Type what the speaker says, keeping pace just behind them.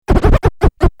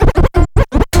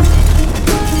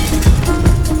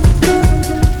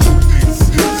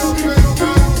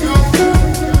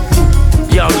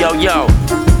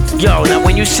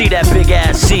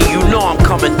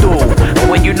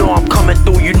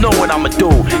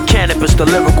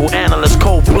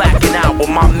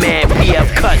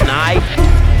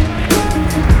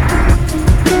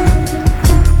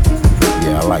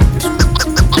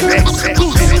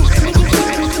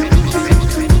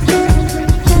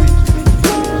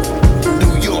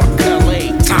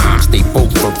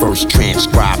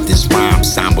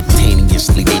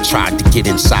tried to get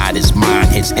inside his mind.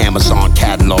 His Amazon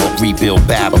catalog, rebuild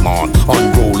Babylon.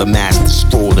 Unroll the master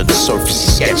scroll to the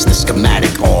surface, sketch the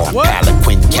schematic on.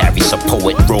 Palanquin carries a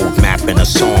poet roadmap and a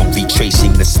song,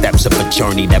 retracing the steps of a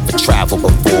journey never traveled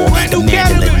before. The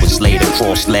mandolin was laid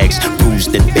across legs,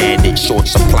 bruised and bandaged. Short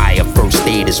supply of first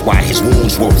aid is why his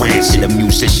wounds were rancid. A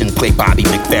musician play Bobby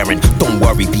McFerrin. Don't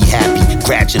worry, be happy.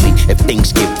 Gradually, if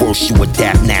things get worse, you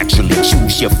adapt naturally.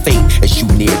 Choose your fate as you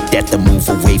near death and move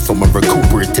away from a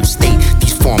recuperative state.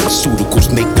 These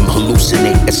pharmaceuticals make them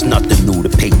hallucinate. It's nothing new to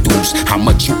pay dues. How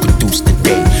much you produce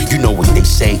today? You know what they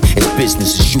say, it's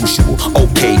business as usual.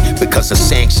 Okay, because of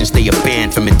sanctions, they are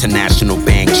banned from international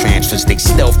bank transfers. They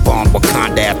stealth bombed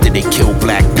Wakanda after they killed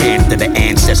Black Panther. The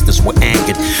ancestors were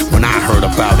angered. When I heard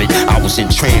about it, I was in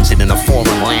transit in a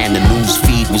foreign land. The news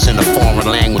feed was in a foreign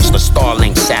language. The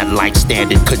Starlink satellite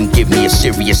standard couldn't give me a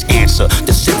serious answer.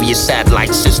 The Sirius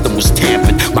satellite system was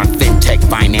tampered. My fintech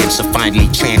financer finally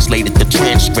translated the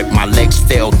transcript. My legs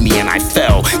failed me and I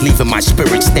fell, leaving my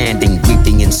spirit standing,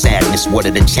 weeping in sadness. What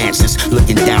are the chances?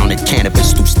 Looking down at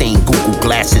cannabis through stained Google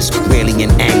glasses, wailing in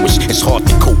anguish. It's hard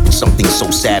to cope with something so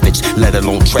savage, let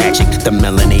alone tragic. The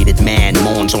melanated man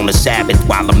mourns on the Sabbath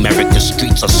while America's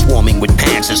streets are swarming with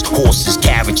panzers, horses,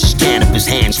 carriages, cannabis,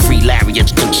 hands-free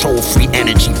lariats, control-free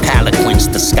energy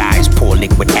palanquins. The skies pour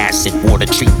liquid acid, water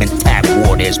treatment, tap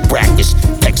water is brackish.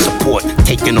 Tech support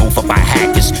taken over by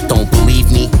hackers. Don't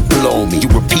believe me? Blow me. You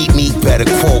repeat me? Better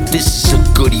quote. This is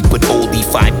a goodie, but oldie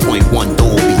 5.1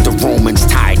 Dolby. The Romans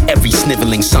tied every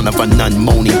sniveling son of a nun,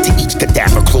 moaning to each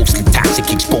cadaver closely.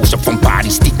 Toxic exposure from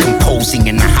bodies decomposing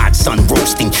in the hot sun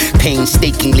roasting,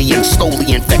 painstakingly and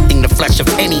slowly infecting the flesh of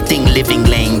anything living,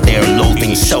 laying there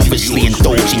loathing, selfishly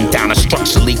indulging down a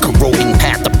structurally corroding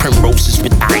path of primroses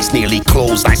with eyes nearly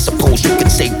closed. I suppose you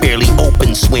could say barely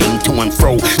open, swing to and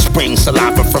fro, spraying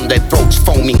saliva from their throats,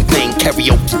 foaming, playing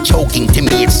karaoke, choking. To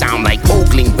me it sound like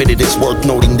ogling, but it is worth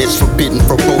noting this forbidden,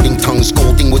 foreboding tongue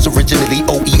scolding was originally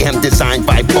OEM designed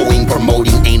by Boeing,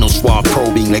 promoting anal swab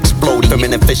probing, exploding from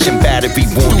an efficient battery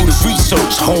wound. Do the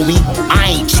research, homie.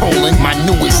 I ain't trolling. My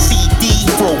newest CD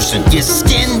frozen. Your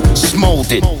skin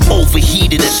smoldered,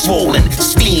 overheated and swollen,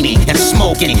 steaming and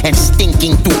smoking and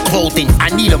stinking through clothing. I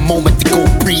need a moment to go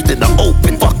breathe in the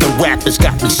open. Fucking rappers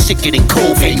got me sicker than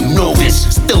COVID. You know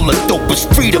this. Still the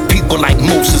dopest. Free to people like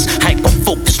Moses. Hyper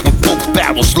focused with both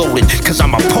barrels loaded. Cause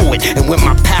I'm a poet. And when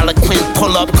my palanquin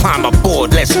pull up, climb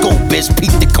aboard. Let's go, biz.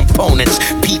 Peep the components.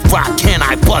 Pete Rock, can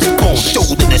I bust bones?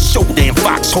 Shoulder to shoulder in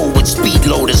foxhole with speed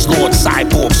loaders. Lord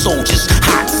cyborg soldiers.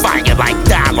 Hot fire like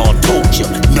dialogue told you.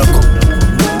 Knuckle.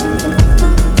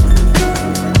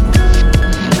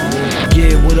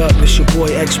 Yeah, what up? It's your boy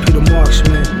XP the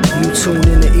Marksman. You tuned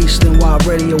in to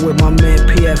EastNYRadio with my man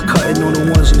PF cutting on the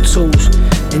ones and twos.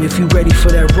 And if you ready for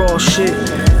that raw shit,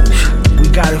 we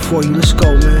got it for you. Let's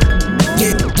go, man.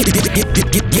 Yeah.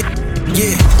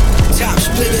 Top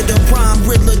splitter, the prime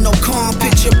Riddler, no calm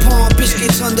picture, palm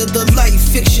biscuits under the light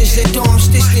fixtures. At dawn,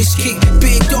 stitches kick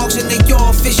big dogs in the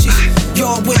yard fishes.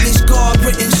 Yard witness, guard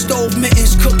written, stove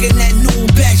mittens, cooking that noon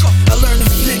batch. I learned to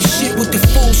flip shit with the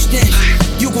full snatch.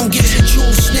 You gon' get your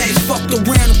jewel snatched. Fucked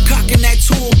around, I'm cocking that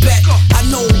tool back. I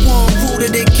know one rule of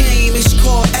the game, it's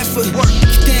called effort.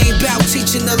 They ain't bout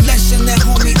teaching a lesson, that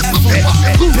homie effort.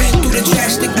 Been through the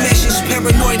drastic measures,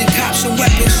 paranoid and cops and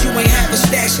weapons. You ain't have a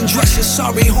stash and dresses,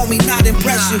 sorry homie, not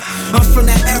impressive. I'm from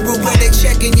that era where they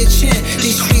checking your chin.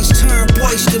 These streets turn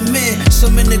boys to men,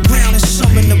 some in the ground and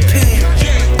some in the pen.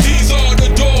 Yeah, these are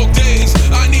the dog days.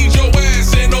 I need your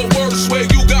ass in the worst way.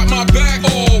 You got my back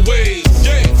always.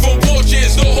 Yeah, from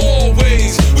porches to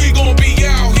hallways, we gon' be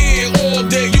out here all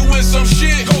day. You in some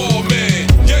shit, oh man.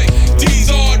 Yeah,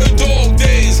 these are the dog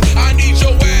days. I need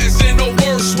your ass in the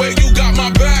worst way. You got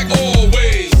my back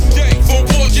always. Yeah, from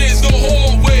porches to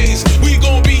hallways, we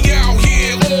gon' be out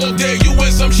here all day. You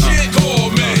in some shit, oh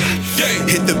man. Yeah.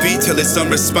 Hit the beat till it's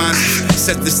unresponsive.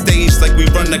 Set the stage like we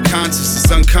run the conscious.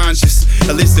 It's unconscious.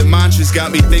 Illicit mantras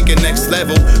got me thinking next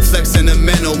level. Flexing the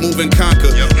mental, moving conquer.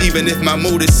 Even if my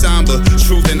mood is somber,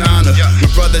 truth and honor. My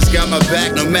brothers got my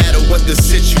back no matter what the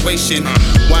situation.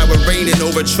 Why we're raining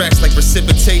over tracks like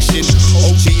precipitation.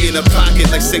 OG in a pocket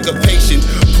like syncopation.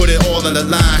 Put it all on the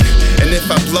line. And if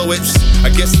I blow it, I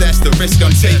guess that's the risk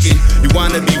I'm taking. You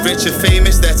wanna be rich or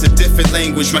famous? That's a different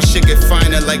language. My shit get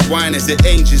finer like wine as it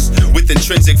ages. With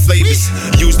intrinsic flavors.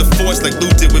 Use the force like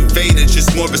Luke did with Vader.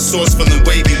 Just more resourceful and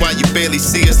wavy. Why you barely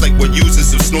see us like we're using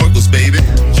some snorkels, baby.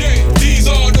 Yeah, these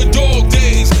are the dog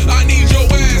days. I need your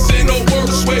ass in the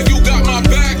worst way. You got my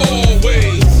back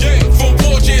always. Yeah, from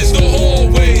porches to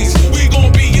hallways, we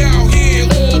gon' be out here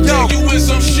all day. You in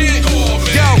some shit, oh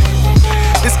man.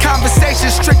 This conversation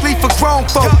strictly for grown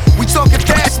folk. We talking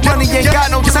fast money, ain't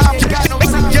got no time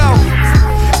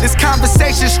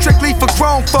conversation strictly for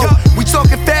grown folk. We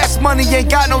talking fast money, ain't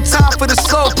got no time for the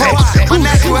slow poke. My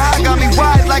natural high got me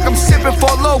wide like I'm sipping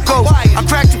for loco. I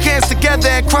crack two cans together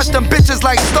and crush them bitches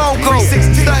like Stone Cold.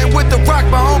 Starting with the rock,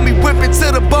 my homie whip it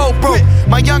to the bow, bro.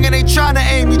 My youngin' ain't tryna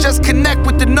aim, you just connect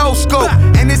with the no scope.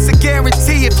 And it's a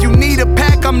guarantee, if you need a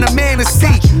pack, I'm the man to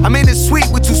see. I'm in the suite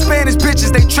with two Spanish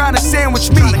bitches, they tryna sandwich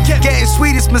me. Getting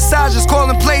sweetest massages,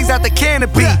 calling plays out the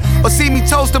canopy. Or see me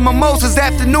toasting mimosas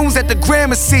afternoons at the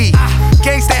Gramercy.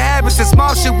 Gangsta habits is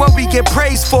small shit, what we get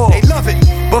praised for. They love it,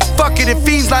 but fuck it, if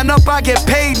fees line up, I get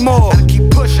paid more.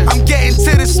 Keep pushing. I'm getting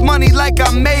to this money like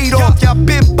I made off. Y'all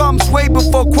been bumps way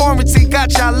before quarantine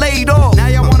got y'all laid off. Now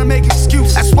y'all wanna make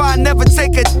excuses, that's why I never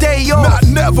take a day off. Not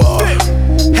never.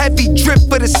 Heavy drip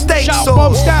for the steak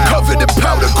sauce. Covered in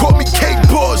powder, call me cake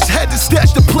boss. Had to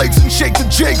stash the plates and shake the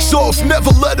jakes off.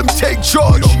 Never let them take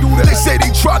charge. They say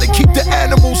they try to keep the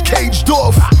animals caged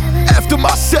off. After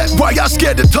my set, why y'all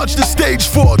scared to touch the stage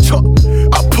for?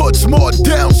 I put more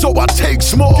down, so I take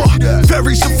small.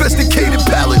 Very sophisticated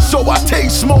palate, so I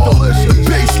taste small. The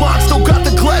baseline still got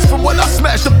the glass from when I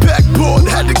smashed the backboard.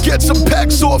 Had to get some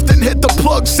packs off, then hit the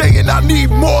plug, saying I need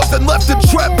more. Then left the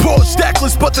trap board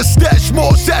stackless, but the stash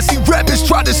more. Sassy rappers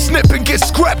try to snip and get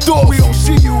scrapped off. We don't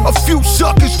see you. A few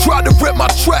suckers try to rip my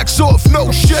tracks off.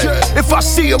 No shit. If I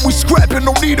see them, we scrapping.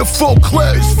 Don't need a full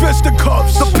clip. It's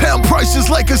fisticuffs. The pound price is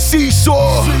like a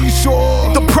seesaw.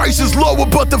 The price is lower,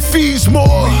 but the fees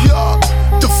more.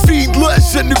 The feed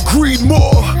less and the greed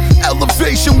more.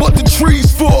 Elevation, what the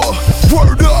trees for.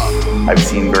 Word up. I've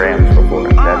seen grams before.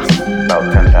 That's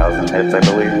about 10,000 hits, I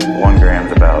believe. 1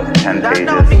 gram's about 10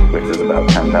 pages, which is about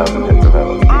 10,000 hits of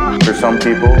LSD. For some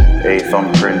people, a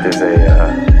thumbprint is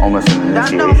almost an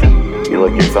initiation. You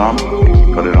lick your thumb,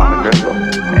 you put it on a crystal,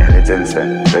 and it's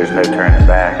instant. There's no turning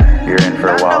back. You're in for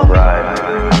a wild ride.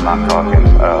 I'm not talking,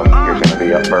 you're gonna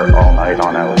be up for all night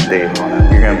on LSD.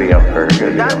 You're gonna be up for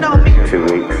 2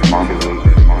 weeks, months.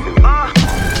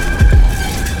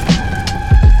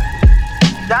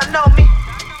 Y'all know me.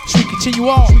 We continue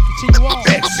on.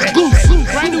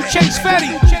 Brand new Chase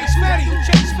Fetty.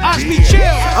 Osby chill.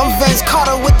 I'm Vince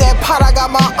Carter with that pot, I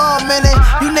got my arm in it.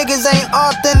 You niggas ain't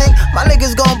authentic, my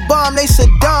niggas gon' bomb, they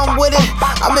Saddam with it.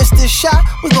 I missed this shot,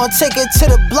 we gon' take it to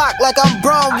the block like I'm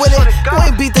Braun with it. You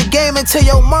ain't beat the game until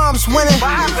your mom's winning.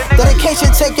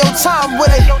 Dedication, take your time with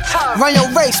it. Run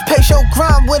your race, pace your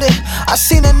grind with it. I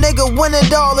seen a nigga win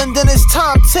it all and then his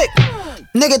time tick.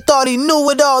 Nigga thought he knew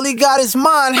it all, he got his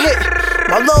mind hit.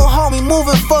 My little homie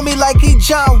moving for me like he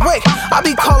John Wick. I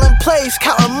be calling plays,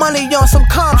 counting money on some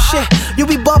calm shit. You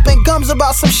be bumping gums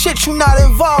about some shit you not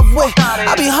involved with.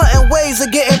 I be hunting ways of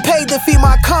getting paid to feed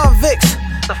my convicts.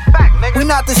 We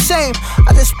not the same,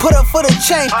 I just put up for the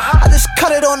chain. I just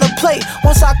cut it on the plate,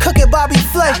 once I cook it Bobby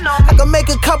Flay. I can make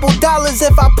a couple dollars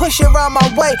if I push it around my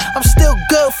way. I'm still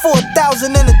good for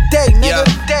 1,000 in a day, nigga.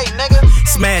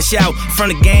 Smash out,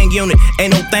 front of gang unit,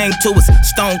 ain't no thing to us.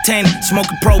 Stone tanning,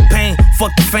 smoking propane,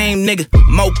 fuck the fame, nigga.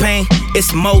 More pain,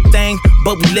 it's a more thing,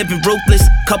 but we living ruthless.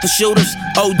 Couple shooters,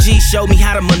 OG showed me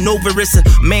how to maneuver. It's a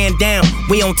man down,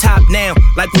 we on top now,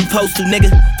 like we supposed to, nigga.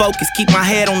 Focus, keep my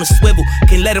head on the swivel,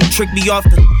 can't let them trick me off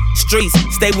the streets.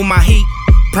 Stay with my heat,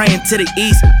 praying to the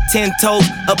east, 10 toes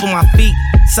up on my feet,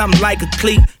 something like a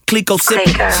cleat. Clico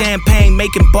sipping champagne,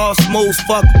 making boss moves,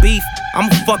 fuck beef. I'ma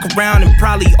fuck around and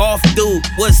probably off, dude.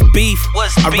 What's beef?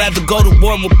 I'd rather go to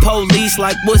war with police,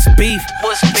 like what's beef?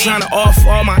 Tryna off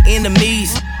all my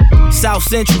enemies. South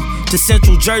Central to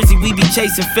Central Jersey, we be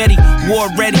chasing Fetty, war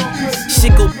ready.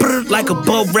 Shit go brr like a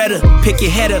Beretta, pick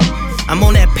your head up. I'm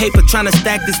on that paper tryna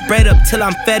stack this bread up till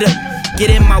I'm fed up. Get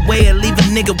in my way and leave a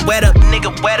nigga wet up,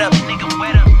 nigga wet up, nigga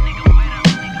wet up.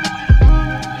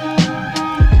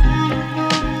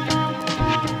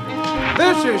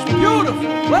 This is beautiful.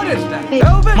 What is that?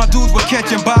 Velvet? My dudes were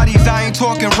catching bodies, I ain't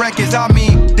talking records. I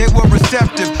mean, they were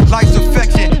receptive, life's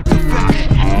affection.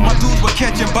 My dudes were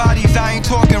catching bodies, I ain't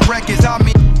talking records. I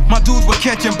mean, my dudes were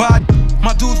catching bodies.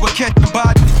 My dudes were catching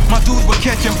bodies. My dudes were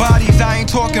catching bodies, I ain't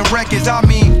talking records. I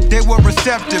mean, they were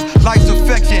receptive, life's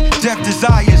affection, death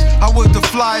desires. I was the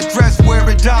flyest dressed,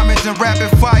 wearing diamonds and rapid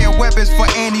fire weapons for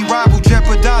any rival,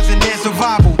 jeopardizing their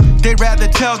survival. They'd rather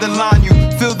tell the line you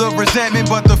feel the resentment,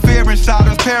 but the fear inside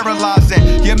is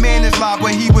paralyzing. Your man is live,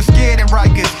 but he was scared in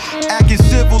Rikers, acting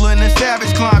civil in a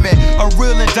savage climate. A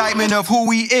real indictment of who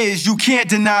he is, you can't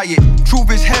deny it. Truth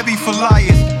is heavy for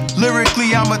liars.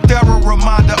 Lyrically, I'm a thorough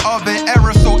reminder of an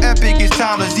era so epic it's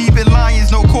timeless. Even lions,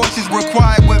 no courses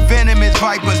required when venomous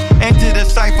vipers enter the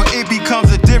cipher. It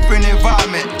becomes a different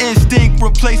environment. Instinct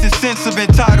replaces sense of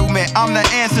entitlement. I'm the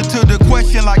answer to the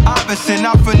question like Iverson.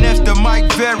 I finesse the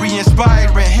mic, very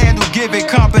inspiring. Handle giving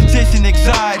competition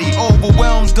anxiety.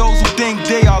 Overwhelms those who think think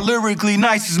they are lyrically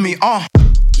nice as me.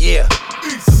 Yeah.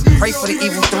 Pray for the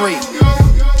Evil 3.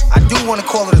 I do wanna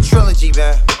call it a trilogy,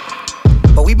 man.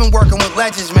 But we've been working with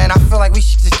legends, man. I feel like we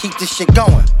should just keep this shit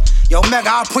going. Yo, Mega,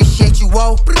 I appreciate you,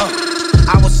 whoa.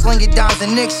 I was slinging dimes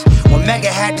and nicks when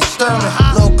Mega had the Sterling.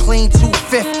 Lil Clean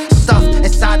 2/5 stuff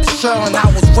inside the Sherlin. I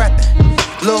was reppin'.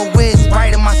 Lil Wiz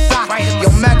right in my sock. Yo,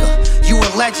 Mega, you a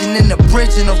legend in the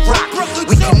bridge in the rock.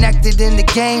 We connected in the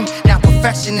game, now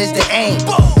perfection is the aim.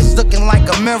 It's looking like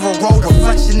a mirror roll,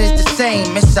 reflection is the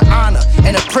same. It's an honor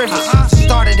and a privilege,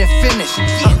 started and finished.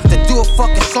 To do a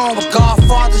fucking song with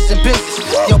Godfathers and business.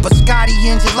 Yo, Biscotti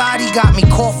and Gelati got me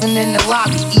coughing in the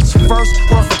lobby. Each verse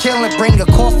worth a killing, bring a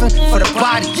coffin for the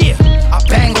body. I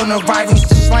bang on the rivals,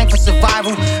 the slang for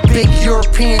survival. Big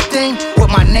European thing with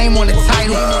my name on the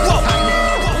title.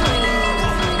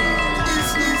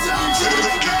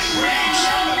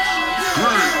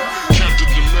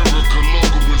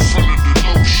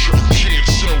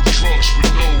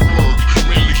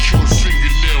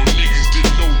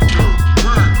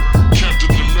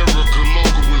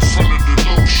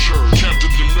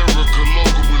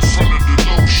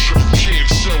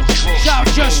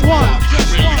 Just one. No.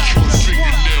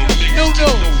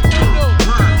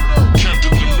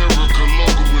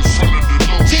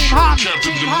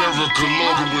 Team America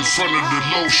logo in front of the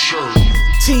no shirt.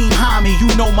 Team Homie, you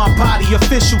know my body,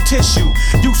 official tissue.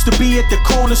 Used to be at the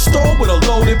corner store with a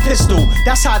loaded pistol.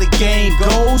 That's how the game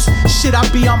goes. Shit, I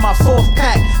be on my 4th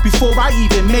pack before I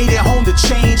even made it home to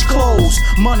change clothes.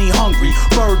 Money hungry,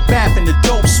 bird bath in the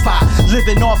dope spot.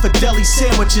 Living off of deli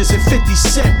sandwiches and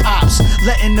 50-cent pops.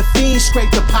 Letting the fiends scrape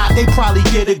the pot, they probably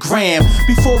get a gram.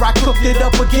 Before I cooked it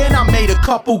up again, I made a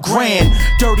couple grand.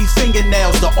 Dirty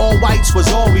fingernails, the all whites was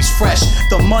always fresh.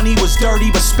 The money was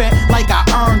dirty but spent like I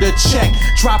earned a check.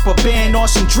 Drop a band on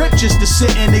some drip just to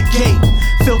sit in the gate.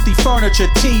 Filthy furniture,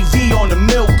 TV on the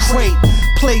milk crate.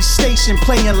 PlayStation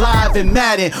playing live and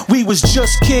Madden. We was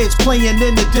just kids playing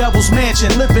in the devil's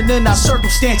mansion. Living in our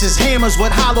circumstances. Hammers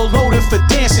with hollow loaded for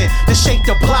dancing. To shake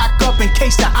the block up in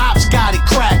case the ops got it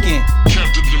cracking.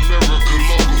 Captain America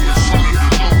logo in front of the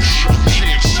no shirt.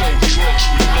 Can't sell drugs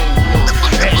with no work.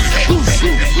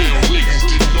 Niggas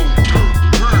did no dirt.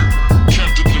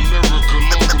 Captain America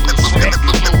logo in front of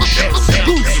the no shirt.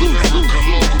 Captain America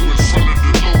logo in front of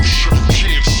the no shirt.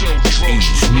 Can't sell drugs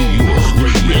with no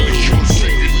work. Manicure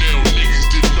fingernail niggas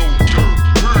did no dirt.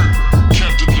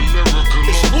 Captain America logo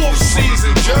in front of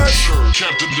the no shirt.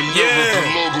 Captain America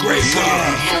logo in front of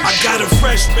the no shirt. I got a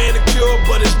fresh manicure,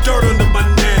 but it's dirt under my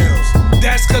nails.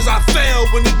 That's cause I fell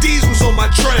when the D's was on my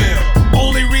trail.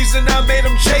 Only reason I made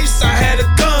them chase, I had a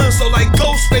gun. So like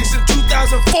Ghostface in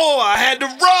 2004, I had to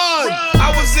run.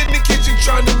 I was in the kitchen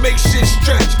trying to make shit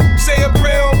stretch. Say a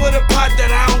prayer over the pot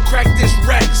that I don't crack this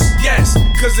Rex. Yes,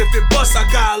 cause if it busts, I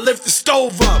gotta lift the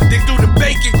stove up. Dig through the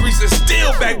bacon grease and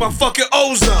still bag my fucking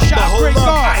O's up. But hold up,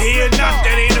 I hear a knock,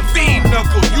 that ain't a fiend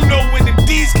knuckle. You know when the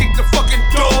D's kick the fucking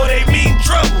door, they mean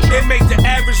trouble. They make the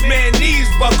average man knees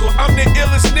buckle. I'm the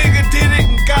illest nigga, did it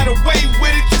and got away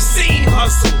with it. You seen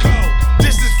hustle.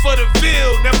 This is for the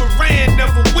Ville, never ran,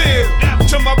 never will.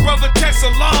 To my brother, text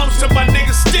alarms, to my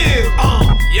nigga still.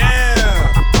 Yeah.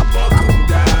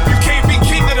 You can't be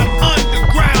king of the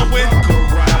underground when.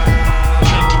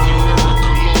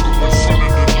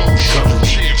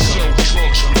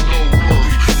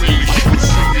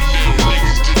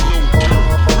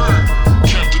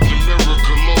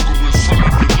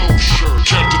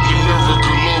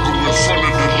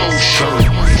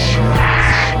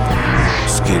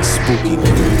 Spooky,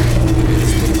 nigga.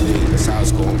 That's how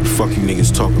it's going. What the fuck you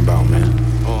niggas talking about, man?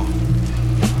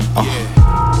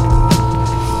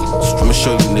 I'ma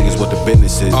show you niggas what the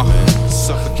business is,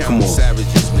 man. Come on.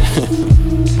 Savages,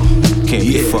 man. Can't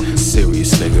be fucking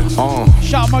serious, nigga.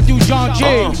 Shout my dude John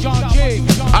J.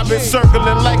 I've been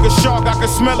circling like a shark, I can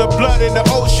smell the blood in the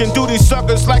ocean. Do these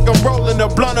suckers like I'm rolling a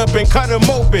blunt up and cut them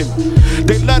open.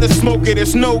 They let us smoke it,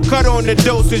 it's no cut on the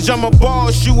dosage. I'm a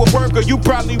boss, you a worker, you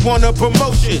probably want a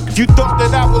promotion. You thought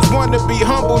that I was one to be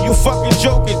humble, you fucking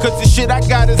joking. Cause the shit I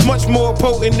got is much more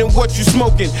potent than what you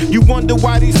smoking. You wonder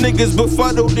why these niggas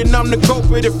befuddled and I'm the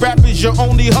culprit. If rap is your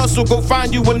only hustle, go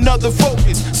find you another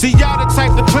focus. See y'all the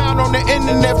type to clown on the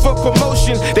internet for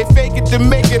promotion. They fake it to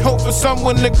make it, hope for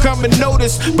someone to come and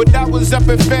notice. But I was up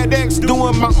at FedEx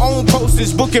doing my own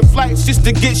posters, booking flights just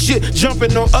to get shit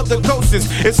jumping on other coasters.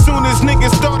 As soon as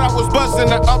niggas thought I was buzzing,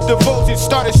 I upped the voltage.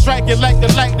 Started striking like the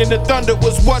lightning, the thunder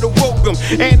was what awoke them.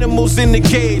 Animals in the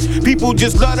cage, people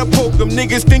just love to poke them.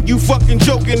 Niggas think you fucking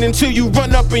joking until you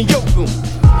run up and yoke them.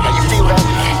 How you feel that?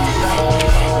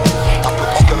 I put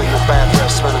the skill in your bad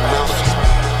breath, smelling milk.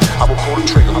 I will pull the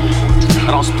trigger.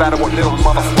 I don't splatter what little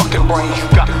motherfucking brain you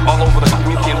got all over the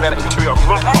community and let it into your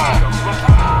blood.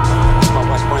 My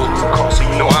white brain is a call, so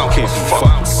you know I don't Can't be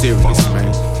fucking serious,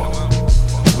 man.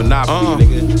 Monopoly,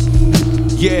 nigga.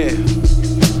 Yeah.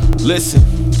 Listen.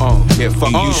 Yeah,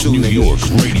 fuck you, shoot, New York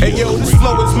Radio. Hey yo, this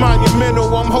flow is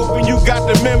monumental. I'm hoping you got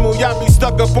the memo. Y'all be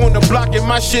stuck up on the block and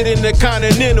my shit in the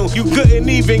Continental. You couldn't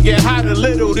even get hot a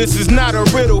little. This is not a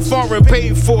riddle, foreign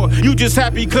paid for. You just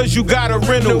happy cause you got a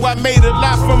rental. I made a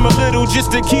lot from a little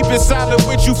just to keep it solid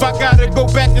with you. If I gotta go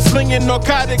back to slinging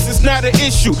narcotics, it's not an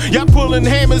issue. Y'all pulling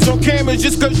hammers on cameras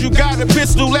just cause you got a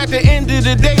pistol. At the end of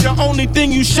the day, the only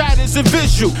thing you shot is a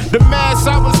visual. The mask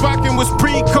I was rocking was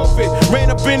pre-COVID.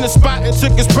 Ran up in the spot and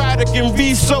took his product and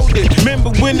resold it. Remember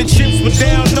when the chips were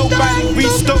down, nobody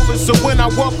restole it. So when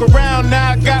I walk around,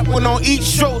 now I got one on each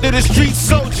shoulder, the street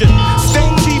soldier. Stay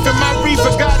chief and my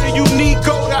reefer got a unique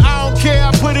odor. I don't care,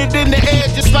 I put it in the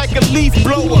air just like a leaf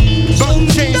blower.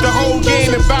 Boom changed the whole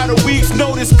game in about a week's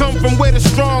notice. Come from where the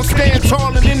strong stand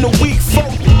tall and in the weak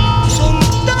folded. Son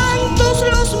tantos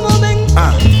los momentos.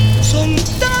 Son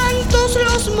tantos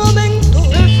los momentos.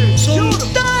 Son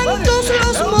tantos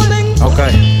los momentos.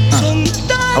 Okay.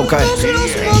 Okay.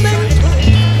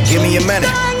 Give me a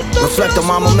minute. Reflect on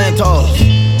my mementos.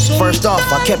 First off,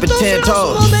 I kept it 10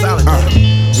 toes.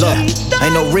 Look,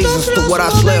 ain't no reasons to what I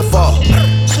slid for.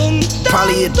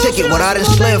 Probably a ticket what I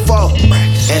didn't slid for.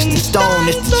 Eston Stone,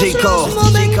 it's the G-code.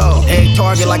 Every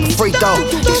target like a free throw.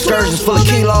 Excursions full of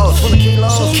kilos.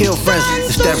 Kill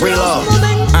frenzy, it's that reload.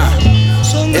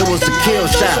 It was a kill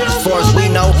shot, as far as we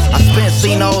know. I spent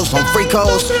C-Nos on free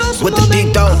codes with the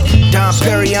deep dope. Don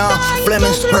Perignon,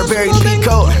 Flemings, Burberry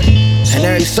Peacoat. And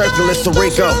every circle is a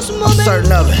Rico, I'm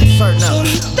certain of it.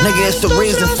 Nigga, it's the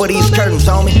reason for these curtains,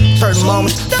 homie. Certain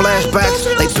moments, flashbacks,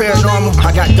 they paranormal.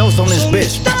 I got ghosts on this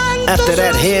bitch. After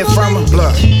that head from her,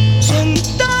 blood.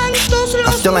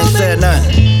 I still ain't said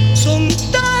nothing.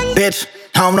 Bitch,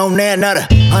 I don't know near another.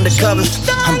 Undercovers,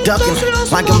 I'm ducking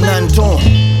like I'm nothing to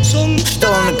him.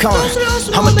 Still in the corner,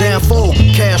 I'm a damn fool.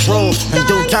 Cash rolls in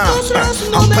due time.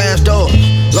 I'm past doors.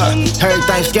 Look,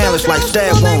 everything scandalous like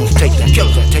stab wounds. Take that, kill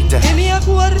that, take that.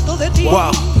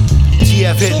 Wow.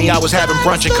 TF hit me, I was having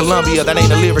brunch in Colombia. That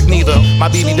ain't a lyric neither. My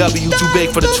BBW too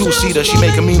big for the two-seater. She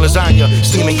make a mean lasagna,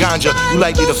 steaming ganja. You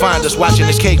likely to find us watching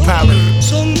this cake palette.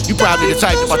 You probably the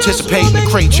type to participate in the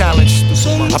crate challenge.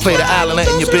 I play the island,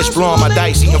 letting your bitch blow on my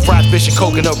dice. Eating fried fish and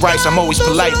coconut rice. I'm always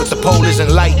polite, but the pole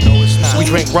isn't light. We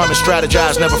drink rum and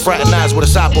strategize, never fraternize with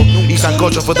a sapo. Eat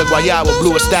sancocho for the guayaba,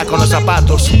 blew a stack on the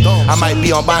zapatos. I might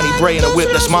be on Bonnie Bray in a whip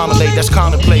that's marmalade, that's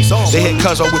commonplace. They hit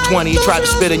Cuzzo with 20, he tried to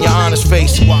spit in your honest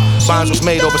face. Bonds was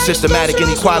made over systematic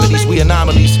inequalities, we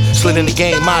anomalies. Slid in the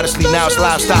game modestly, now it's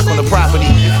livestock on the property.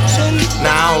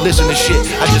 Nah, I don't listen to shit,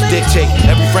 I just dictate.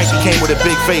 Every Frankie came with a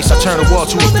big face, I turn a wall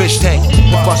to a fish tank.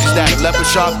 The fuck is that, a leopard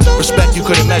shark? Respect, you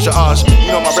couldn't measure ours.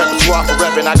 You know my repertoire for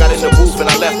reppin', I got in the booth and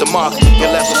I left a mark. You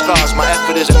left with scars, my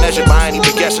effort isn't measured by any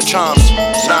baguettes or charms.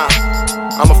 Nah,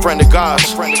 I'm a friend of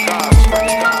God's.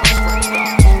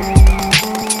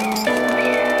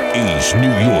 East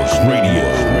New York Radio.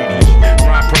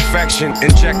 Rhyme perfection,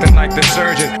 injecting like the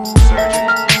surgeon.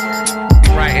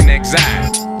 Writing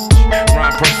exact.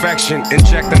 Rhyme perfection,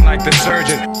 injecting like the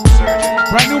surgeon.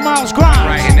 Brand new Miles Grimes.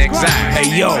 Writing exact.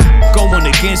 Hey yo, going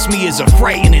against me is a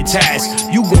frightening task.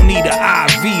 You gon' need a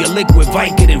IV, a liquid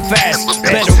Vicodin fast.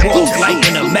 Better off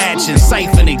lighting a match and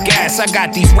siphoning gas. I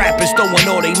got these rappers throwing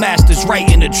all they masters right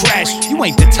in the trash. You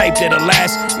ain't the type that'll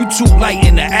last. You too light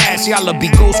in the ass. Y'all'll be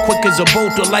ghost quick as a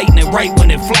bolt of lightning right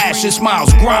when it flashes.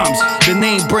 Miles Grimes, the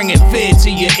name bringing fear to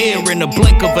your ear. In the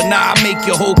blink of an eye, I make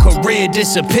your whole career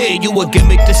disappear. You a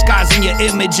gimmick disguising your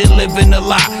image and living a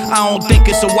lie. I don't think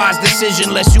it's a wise decision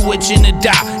unless you itching to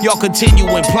die. Y'all continue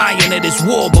implying that it's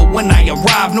war, but when I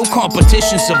arrive, no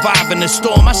competition surviving the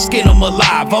storm. I skin them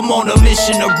alive. I'm on a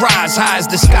mission to rise high as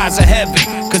the skies of heaven.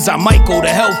 Cause I might go to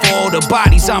hell for all the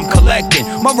bodies I'm collecting.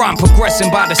 My rhyme progressing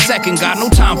by the second, got no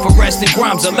time for resting.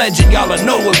 Grimes a legend, y'all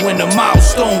know it when the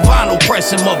milestone vinyl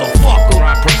pressing, motherfucker.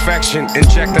 Rhyme perfection,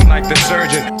 injecting like the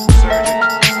surgeon.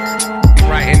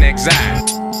 Writing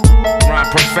exact. Rhyme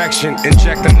perfection,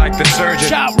 injecting like the surgeon.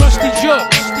 Shout Rusty Jup.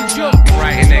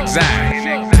 Writing exact.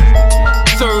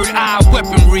 Third eye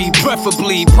weaponry,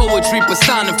 preferably poetry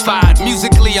personified.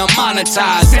 Musically I'm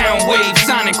monetized, sound wave,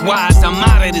 sonic wise. I'm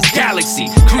out of this galaxy,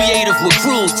 creative with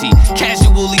cruelty,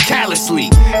 casually, callously.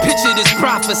 Picture this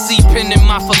prophecy, penning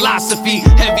my philosophy.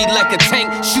 Heavy like a tank,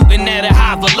 shooting at a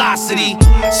high velocity.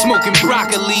 Smoking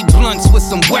broccoli blunts with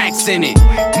some wax in it.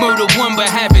 Murder one but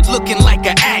have it looking like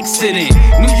an accident.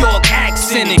 New York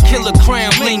accent and killer crown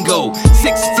lingo.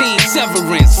 16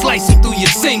 severance, slicing through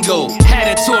your single. Had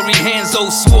a Tory Hanzo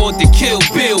sword to kill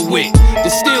Bill with. with. The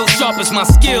steel sharp as my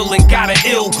skill and got an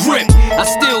ill grip. I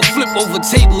still flip over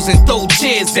tables and throw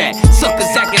chairs at suckers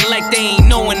acting like they ain't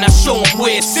knowing. I show them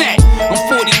where it's at. I'm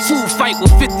 42, fight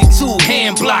with 52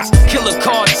 hand blocks. Kill a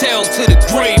cartel to the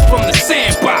grave from the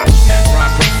sandbox.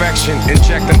 Rhyme perfection,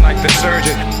 injecting like the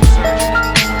surgeon.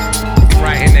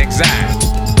 Writing exile.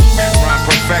 Rhyme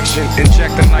perfection,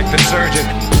 injecting like the surgeon.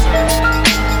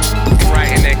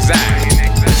 Writing exile.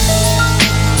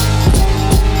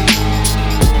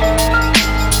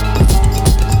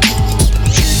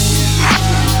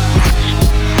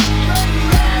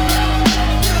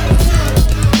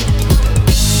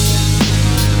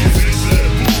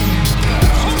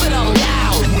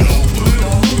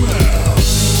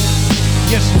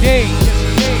 Yes, indeed.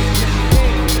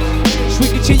 As we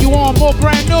continue on, more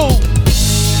brand new,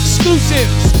 exclusive,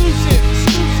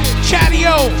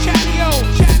 Chatty-O,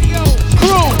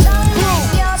 crew.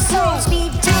 Your souls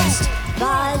be touched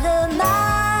by the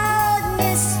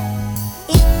madness.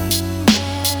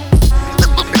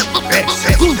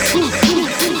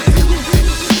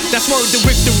 That's word to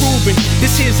Rick the Rubin.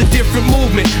 This here's a different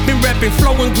movement. Been rapping,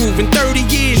 flowing, grooving, 30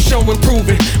 years, show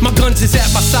improving. My guns is at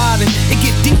my side and it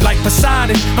get deep like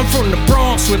Poseidon. I'm from the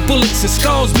Bronx where bullets and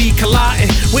skulls be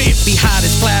colliding. Where it be hot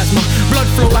as plasma, blood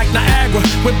flow like Niagara.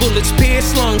 Where bullets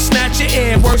pierce lungs, snatch your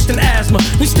air, worse than asthma.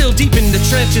 We still deep in the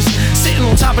trenches, sitting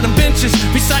on top of them benches,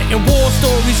 reciting war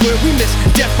stories where we miss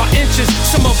death by inches.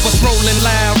 Some of us rolling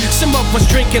loud, some of us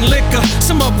drinking liquor,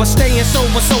 some of us staying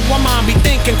sober, so our mind be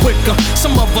thinking quicker.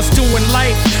 Some of us doing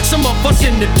life, some of us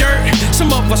in the dirt,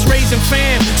 some of us raising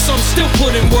fam, some still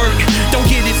putting work. Don't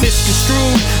get it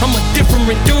misconstrued, I'm a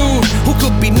different dude who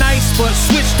could be nice but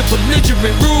switch to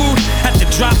belligerent rude at the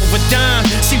drop of a dime.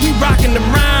 See, we rocking them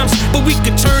rhymes, but we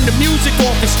could turn the music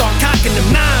off and start cocking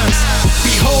them nines.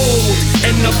 Behold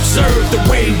and observe the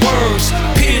way words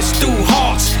pierce through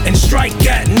hearts and strike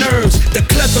at nerves. The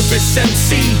cleverest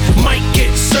MC might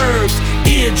get served,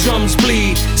 eardrums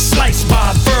bleed, sliced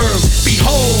by verbs.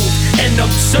 Behold and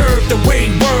observe the way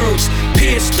words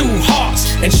pierce through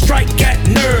hearts and strike at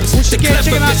nerves. The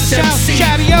cleverest MC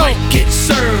might get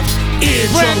served,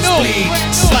 eardrums bleed,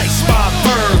 sliced by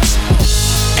verbs.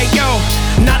 Hey yo,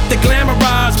 not to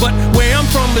glamorize, but where I'm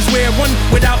from is where one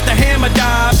without the hammer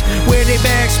dies. Where they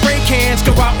bag spray cans,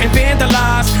 go out and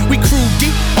vandalize. We crew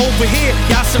deep over here,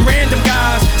 y'all some random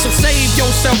guys. So save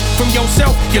yourself from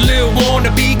yourself, you little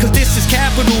wannabe. Cause this is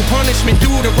capital punishment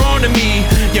due to wronging me.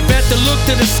 You better look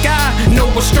to the sky, know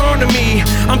astronomy.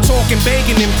 I'm talking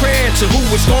begging and prayer to who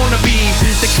it's gonna be.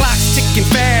 The clock's ticking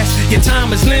fast, your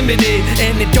time is limited,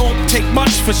 and it don't take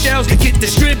much for shells to get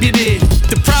distributed.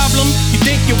 The problem, you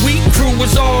think your weak crew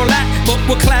is all that, but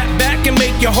we'll clap back and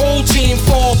make your whole team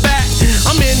fall back.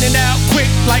 I'm in and out quick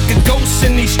like a ghost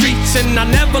in these streets, and I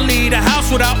never leave the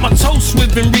house without my toast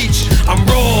within reach. I'm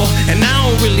raw and I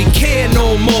don't really care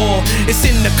no more. It's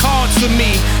in the cards for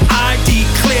me, I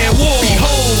declare war.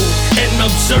 Behold and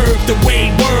observe the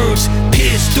way words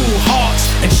pierce through hearts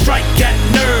and strike at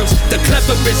nerves. The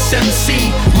cleverest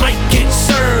MC might get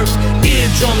served,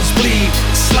 eardrums bleed,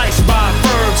 sliced by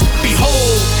verbs.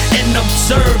 Behold and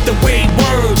observe the way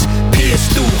words pierce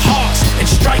through hearts and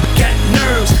strike at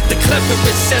nerves. The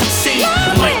cleverest MC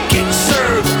might get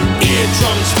served,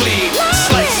 eardrums bleed,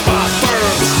 sliced by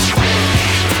verbs.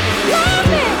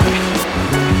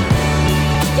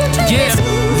 Yeah,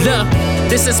 look,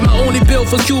 this is my only bill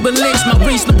for Cuban links, my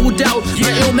reasonable doubt.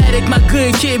 My Illmatic, my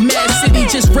good kid, Mad City,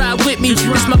 just ride with me.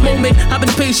 It's my moment, I've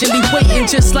been patiently waiting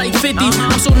just like 50.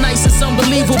 I'm so nice, it's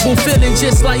unbelievable, feeling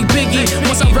just like Biggie.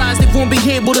 Once I rise, they won't be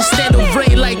able to stand the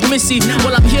rain like Missy.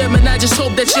 While I'm here, man, I just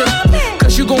hope that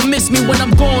cause you gon' miss me when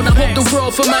I'm gone. I hope the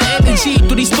world for my energy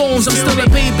through these phones. I'm still a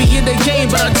baby in the game,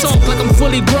 but I talk like I'm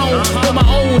fully grown. On my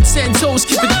own, 10 toes,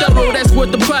 keep it thorough, that's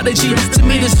worth the prodigy. To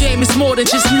me, this game is more than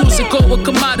just music or a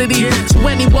commodity. To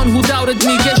anyone who doubted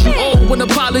me, guess you owe an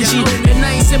apology. And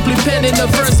I ain't simply penning a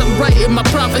verse, I'm writing my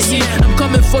prophecy. I'm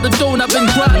coming for the throne, I've been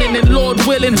grinding, and Lord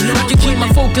willing, I can keep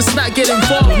my focus, not get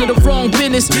involved in the wrong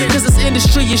business. Cause this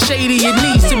industry is shady, it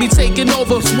needs to be taken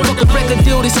over. Fuck a record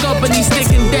deal, these companies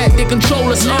thinking that they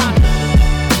control us.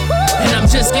 And I'm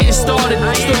just getting started,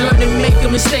 still learning,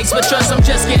 making mistakes, but trust I'm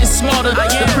just getting smarter.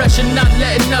 The pressure not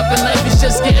letting up, and life is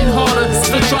just getting harder.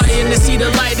 Still trying to see the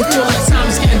light, and feel like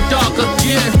time's getting darker.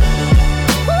 Yeah.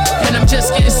 And I'm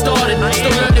just getting started,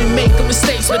 still learning, making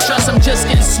mistakes, but trust I'm just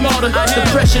getting smarter. The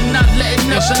pressure not letting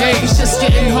nothing like it's just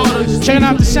getting harder. Checking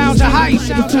out the sounds of Heist.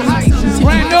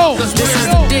 Brand new. This is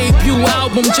the debut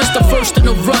album, just the first in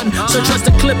the run. So trust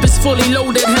the clip is fully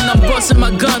loaded and I'm busting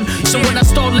my gun. So when I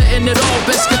start letting it all,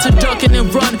 best get to ducking and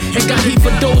run. And got heat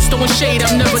for those throwing shade,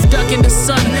 I'm never ducking the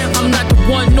sun. I'm not the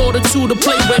one nor the two to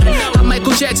play with. I'm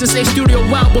Michael Jackson say studio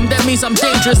album, that means I'm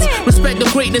dangerous. Respect the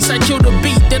greatness, I kill the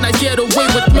beat, then I get away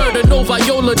with murder. No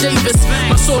Viola Davis.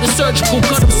 My sword is surgical,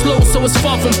 cut them slow so it's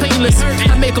far from painless.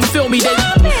 I make them feel me, they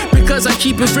because I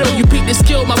keep it real. You beat the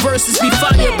skill, my verses be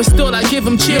fire, but still I give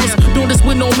them chills. Doing this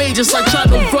with no majors, like trying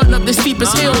to run up the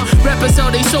steepest hill. Rappers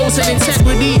sell their souls and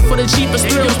integrity for the cheapest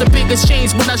thrills. The biggest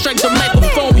change when I strike the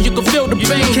microphone, you can feel the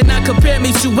pain. Cannot compare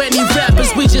me to any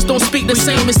rappers, we just don't speak the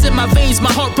same. It's in my veins,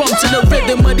 my heart pumps to the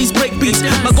rhythm of these break beats.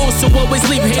 My goal's to always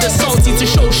leave haters salty, to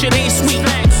show shit ain't sweet.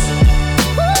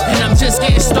 And I'm just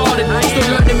getting started.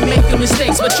 Still learning, making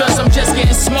mistakes, but trust I'm just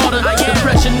getting smarter. The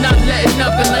pressure not letting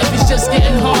up, and life is just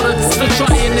getting harder. Still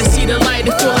trying to see the light,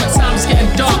 it feel like time's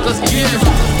getting darker. Yeah.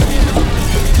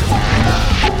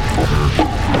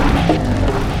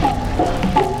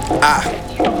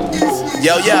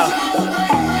 Yo.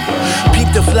 Peep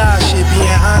the fly shit,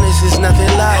 being honest is nothing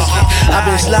like it. I've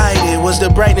been sliding, was the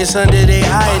brightness under their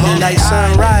eye, the light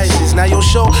sunrises. Now your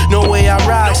show, no way I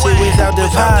rise it without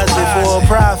deposit for a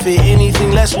profit.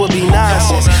 Anything less would be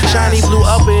nonsense. Shiny blue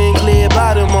upper and clear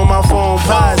bottom on my phone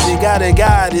posit. Got a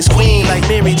goddess queen like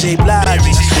Mary J. Blige.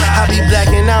 I be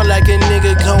blacking out like a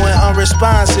nigga going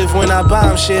unresponsive. When I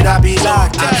bomb shit, I be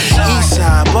locked up.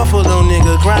 Eastside, Buffalo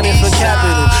nigga, grinding for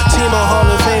capital. Team of Hall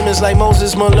of Famers like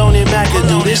Moses Malone and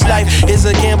McAdoo. This life is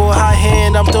a gamble, high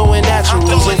hand, I'm throwing naturals.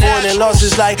 Avoiding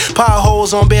losses like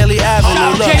potholes on Bailey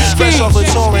Avenue. Look, fresh off a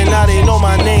tour and now they know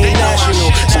my name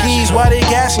national. Skis, why they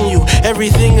gassing you?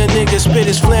 Everything a nigga spit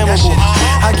is flammable.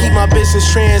 I keep my business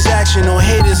transactional.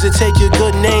 Haters that take your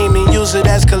good name and use it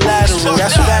as collateral.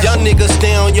 That's what young niggas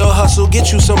stay on your hustle,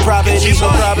 get you some property.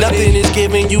 Nothing is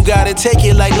given, you gotta take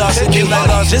it like loss.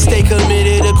 Just stay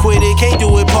committed, acquitted, can't do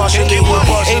it partially.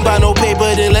 Ain't by no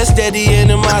paper, then let's steady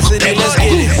animosity. Let's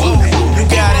get it. You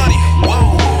got it.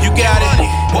 You got it.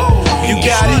 You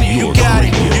got it. You got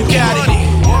it. You got it.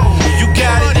 You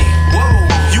got it.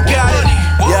 You got it.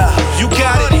 Yeah. You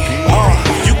got it.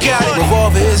 You got it.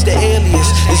 Revolver is the alias.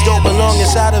 This don't belong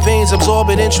inside the veins,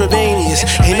 absorbing intravenous.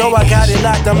 Ain't know I got it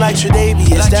locked, I'm like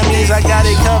Tredavious. That means I got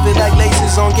it covered like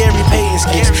laces on Gary Payton's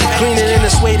kicks. Clean it in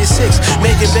a suede 6,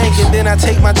 make it bank, and then I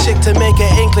take my chick to make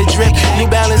an anklet drip. New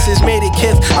Balances made it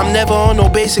kith. I'm never on no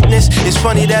basicness. It's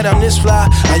funny that I'm this fly.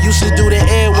 I used to do the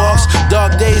airwalks,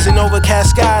 dark days and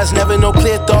overcast skies, never no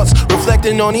clear thoughts.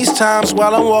 Reflecting on these times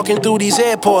while I'm walking through these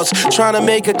airports, trying to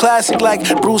make a classic like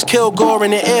Bruce Kilgore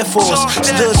in the Air Force.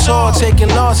 Stood tall, taking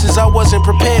losses I wasn't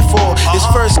prepared for. It's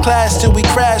first class till we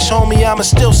crash, homie, I'ma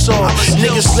still soar.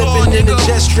 Niggas slipping in the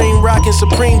jet stream, rocking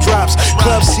Supreme drops.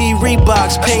 Club C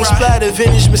Reeboks, paint splatter,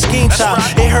 vintage mesquite top.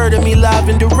 They heard of me live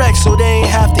and direct, so they ain't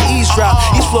have to eavesdrop.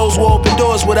 These flows will open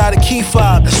doors without a key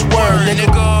fob. That's word, nigga.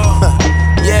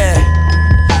 Yeah.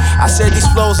 I said these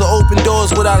flows are open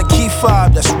doors without a key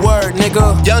fob. That's word,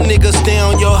 nigga. Young niggas stay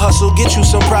on your hustle, get you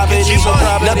some property.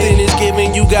 Nothing is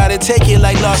given, you gotta take it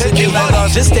like loss.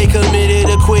 Just stay committed,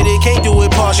 acquitted, can't do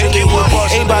it partially.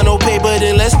 Ain't by no paper,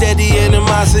 then let's steady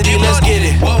animosity. Let's get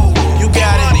it. You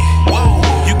got it.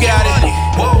 You got it.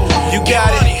 You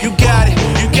got it. You got it.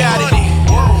 You got it.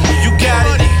 You got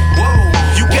it.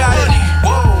 You got it.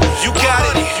 You got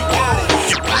it.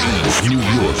 New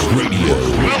York Radio.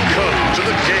 Welcome to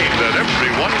the game that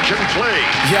everyone can play.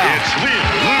 It's win,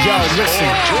 lose,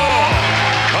 or draw.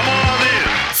 Come on in.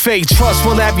 Fake trust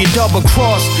will have you double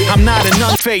cross. I'm not an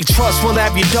unfake trust will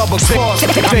have you double cross.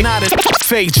 I'm not a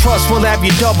fake trust will have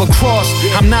you double cross.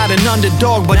 I'm not an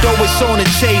underdog, but always on the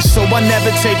chase, so I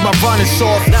never take my running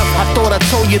off. I thought I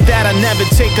told you that I never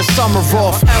take a summer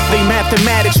off. Play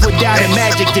mathematics without a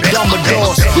magic, the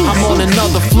Dumbledores. I'm on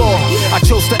another floor. I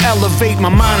chose to elevate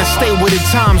my mind and stay with the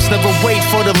times. Never wait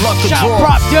for the luck to draw.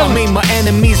 I made my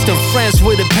enemies the friends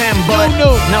with a pen, but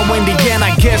now in the end,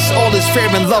 I guess all is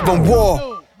fair in love and war.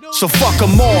 So fuck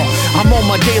them all, I'm on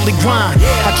my daily grind.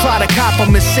 I try to cop a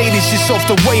Mercedes just off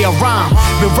the way I rhyme.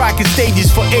 Been rocking stages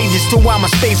for ages throughout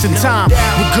my space and time.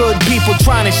 With good people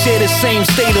trying to share the same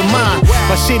state of mind.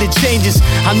 My shit it changes,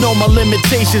 I know my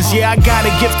limitations. Yeah, I got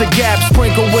a gift of gab,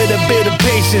 sprinkle with a bit of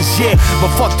patience. Yeah,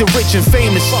 but fuck the rich and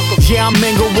famous. Yeah, I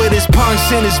mingle with his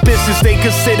punks in his business. They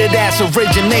considered as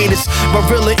originators, but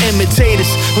really imitators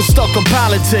who stuck on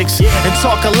politics and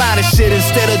talk a lot of shit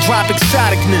instead of drop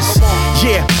exoticness.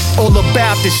 Yeah. All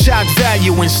about the shock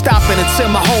value and stopping until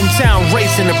my hometown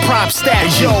racing the prop stack.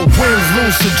 Yo, wins,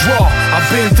 lose, or draw, I've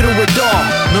been through it all.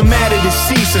 No matter the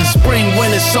season, spring,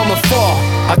 winter, summer, fall.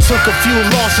 I took a few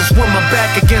losses with my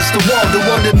back against the wall. The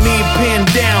one that me pinned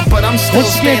down, but I'm still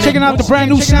once again, checking out the brand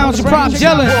new sounds of Prop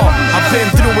Dylan. I've been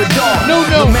through it all.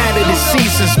 No matter the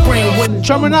season, spring, winter.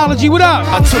 Terminology, what up?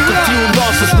 I took a few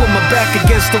losses with my back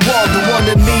against the wall. The one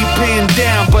that me pinned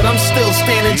down, but I'm still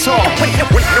standing tall.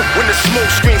 When the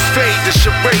smoke screens fade, the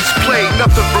charades play.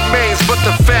 Nothing remains but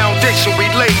the foundation we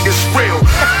laid is real.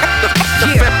 The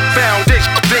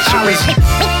foundation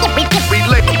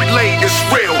we laid is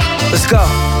real. Let's go.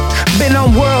 Been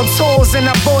on world tours and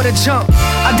I bought a jump.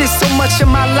 I did so much in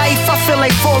my life, I feel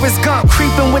like Forrest Gump.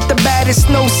 Creeping with the baddest,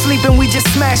 no sleeping, we just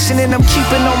smashing and I'm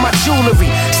keeping all my jewelry.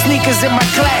 Sneakers in my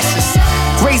glasses.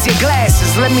 Raise your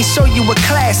glasses, let me show you what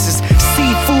class is.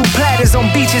 Seafood platters on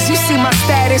beaches, you see my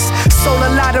status. Sold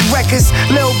a lot of records,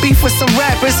 little beef with some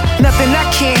rappers. Nothing I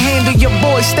can't handle, your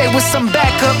boy stay with some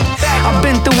backup. I've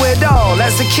been through it all,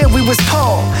 as a kid we was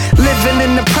poor. Living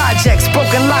in the projects,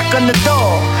 broken lock on the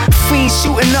door. Fiends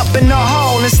shooting up in the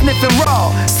hall and sniffing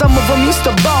raw. Some of them used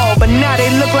to ball, but now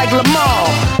they look like Lamar.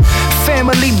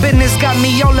 Family business got me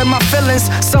all in my feelings.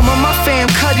 Some of my fam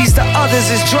cuddies, the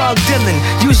others is drug dealing.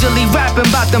 Usually rapping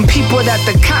about them people that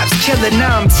the cops killing.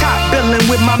 Now I'm top billing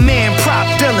with my man Prop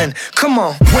Dylan. Come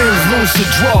on. Wins, lose, or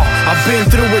draw, I've been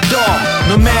through it all.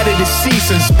 No matter the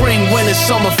season, spring, winter,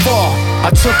 summer, fall. I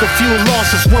took a few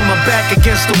losses with my back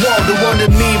against the wall. The one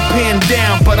that me pinned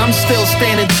down, but I'm still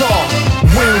standing tall.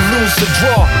 Win, lose, or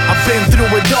draw, I've been through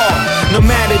it all. No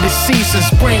matter the season,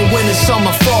 spring, winter,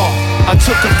 summer, fall. I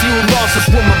took a few losses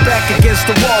with my back against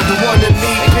the wall. The one that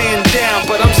me pinned down,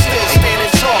 but I'm still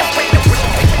standing tall.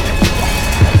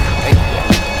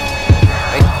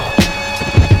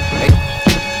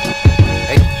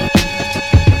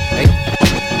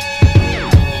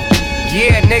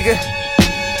 Yeah, nigga,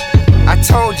 I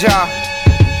told y'all.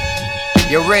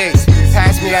 Yo, Riggs,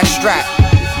 pass me that strap.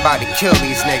 I'm about to kill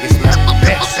these niggas, man.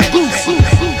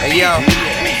 Hey, yo.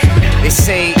 They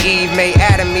say Eve made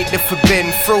Adam eat the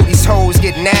forbidden fruit. These hoes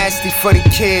get nasty for the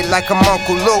kid like I'm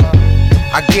Uncle Luke.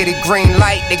 I get a green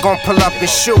light, they gon' pull up and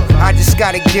shoot. I just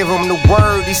gotta give them the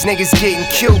word, these niggas getting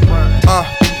cute.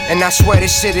 And I swear this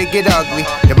shit'll get ugly.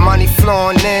 The money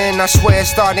flowing in, I swear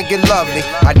it's starting to get lovely.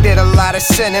 I did a lot of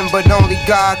sinning, but only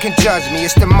God can judge me.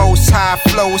 It's the most high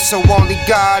flow, so only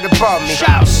God above me.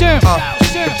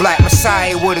 The black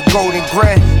messiah with a golden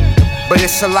grin. But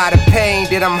it's a lot of pain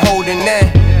that I'm holding in.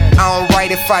 I don't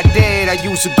write if I did, I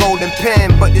use a golden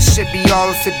pen. But this shit be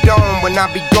all at the dome when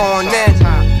I be going in.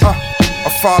 A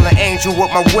fallen angel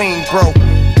with my wing broke.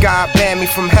 God banned me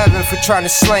from heaven for trying to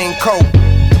sling coke.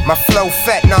 My flow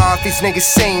fat, nah, these niggas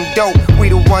seem dope. We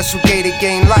the ones who gave the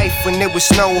game life when there was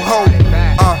no hope.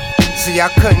 See, y'all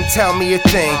couldn't tell me a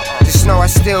thing. Just know I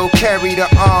still carry the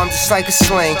arm just like a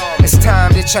sling. It's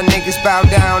time that y'all niggas bow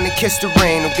down and kiss the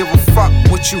ring. Don't give a fuck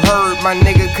what you heard, my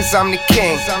nigga, cause I'm the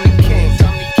king.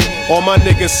 All my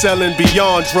niggas selling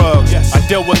beyond drugs. I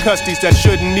deal with custies that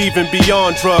shouldn't even be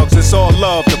on drugs. It's all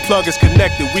love, the plug is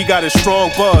connected. We got a strong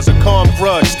buzz, a calm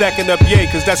grudge. Stacking up yay,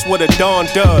 cause that's what a Don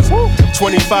does.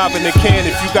 25 in the can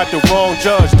if you got the wrong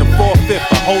judge. The 4/5,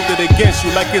 I hold it against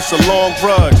you like it's a long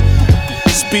grudge.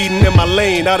 Speeding in my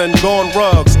lane, I done gone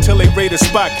rugs. Till they raid a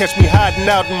spot, catch me hiding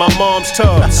out in my mom's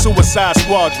tub. Suicide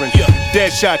squadron,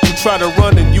 dead shot, you try to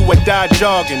run and you would die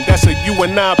jogging. That's a you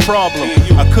and I problem.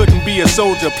 I couldn't be a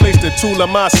soldier, placed a tool of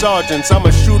my sergeants. I'm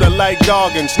a shooter like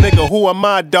Goggins, nigga, who am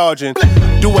I dodging?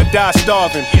 Do or die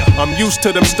starving. I'm used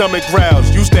to them stomach growls.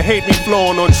 Used to hate me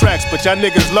flowing on tracks, but y'all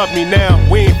niggas love me now.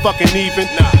 We ain't fucking even.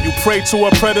 You pray to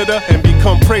a predator and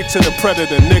become prey to the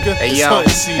predator, nigga.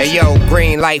 Hey yo,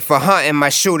 green light for hunting. My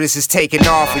shooters is taking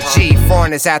off with G.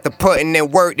 Foreigners after putting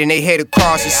in work, then they hit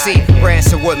across the sea.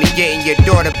 Ransom with me, getting your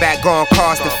daughter back, gon'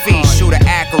 cost a fee. Shooter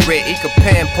accurate, he could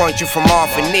pinpoint you from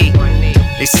off a knee.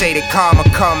 They say the karma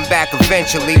come back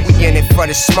eventually. We in it for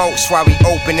the smokes while we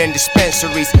opening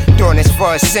dispensaries. Doing this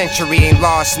for a century, ain't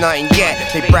lost nothing yet.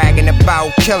 They bragging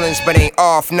about killings, but ain't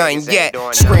off nothing yet.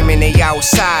 Screaming they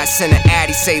outside, send an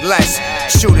addy, say less.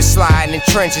 Shooters sliding in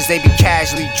trenches, they be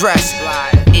casually dressed.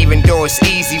 Even though it's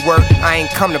easy work, I ain't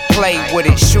come to play with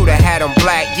it. Shooter had on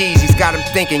black Yeezys, got them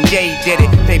thinking Ye did it.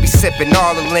 They be sipping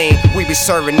all the lean, we be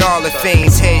serving all the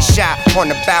things. Headshot on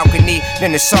the balcony,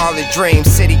 then it's all a dream.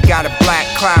 City got a black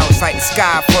clouds like the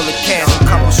sky full of cancer.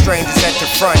 Couple strangers at the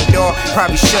front door,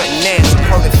 probably shouldn't answer.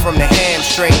 Pull it from the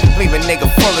hamstring, leave a nigga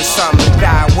full of something.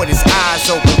 Die with his eyes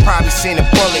open, probably seen a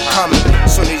bullet coming.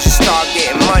 Soon as you start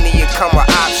getting money, you come with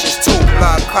options too.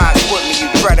 Blood clots with me, you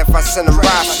dread if I send them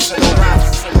rosters.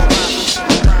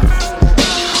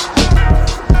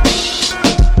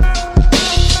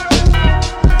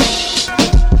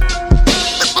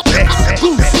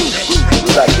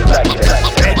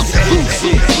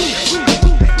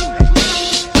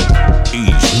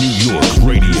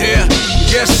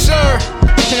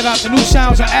 new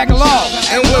sounds of Aguilar.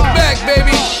 And we're back,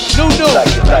 baby. New.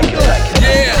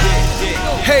 Yeah.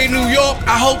 Hey New York,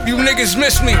 I hope you niggas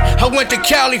miss me. I went to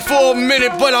Cali for a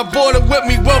minute, but I brought it with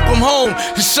me. Welcome home.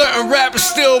 There's certain rappers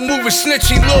still moving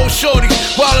snitchy, little shorties,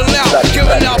 wildin' out,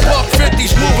 giving out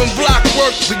 $150s, moving block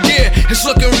work. But yeah, it's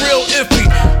looking real iffy.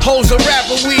 Hoes a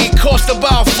rapper weed cost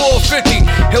about $4.50.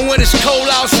 And when it's cold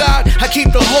outside, I keep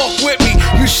the hawk with me.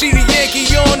 You see the Yankee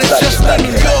on, it's just the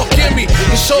New York in me.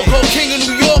 The so-called king of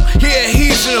New York, yeah,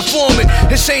 he's an informant.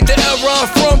 This ain't the era I'm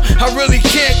from, I really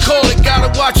can't call it. Gotta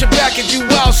watch your back if you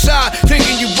outside,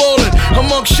 thinking you ballin'.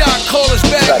 Among shot callers,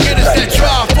 bad getters that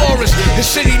drive forest. The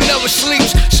city never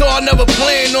sleeps, so I never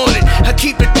plan on it. I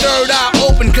keep the third eye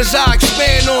open, cause I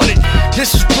expand on it.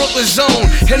 This is Brooklyn zone,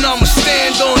 and I'ma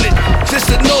stand on it. This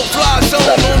is no-fly zone,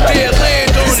 on dead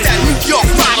land on it. It's that New York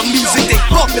model music, they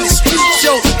bump in the street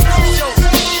shows.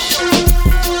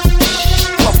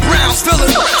 My Browns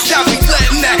feelin', stop me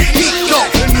letting that heat go.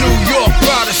 The New York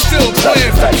rider still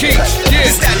playing for keeps, yeah.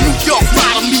 It's that New York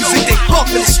model music, they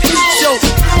bump in the street shows.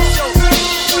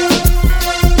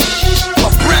 My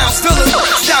Browns feelin',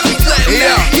 stop me letting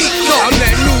that heat go. I'm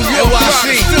that New York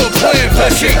rider still playing for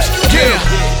keeps, yeah.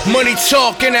 Money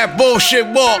talk and that bullshit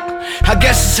walk. I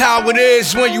guess it's how it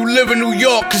is when you live in New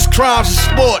York, cause crime's a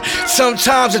sport.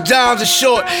 Sometimes the dimes are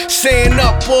short. Staying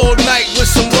up all night with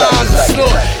some rhymes and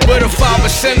snort. Where the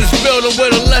 5% is building,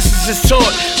 where the lessons is taught.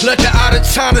 Let the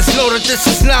out-of-towners know that this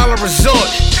is not a resort.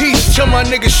 Peace to my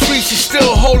nigga Streets, he's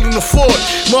still holding the fort.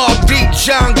 Mobb Deep,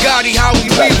 John Gotti, how we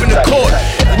leaving the court.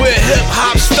 Where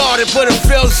hip-hop started, but it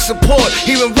fails to support.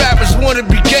 Even rappers wanna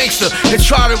be gangster and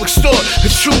try to extort. The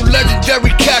true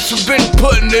legendary cats have been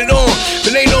putting it on,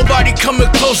 but ain't nobody coming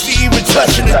close to even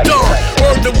touching the dawn.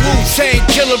 Word to Wu-Tang,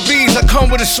 killer bees, I come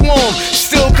with a swarm.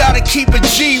 Still gotta keep a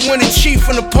G when it's chief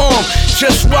in the palm.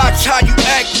 Just watch how you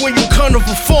act when you come to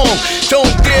perform.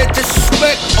 Don't dare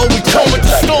disrespect, or we come with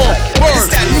the storm. Word. It's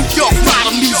that New York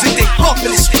model music, they bump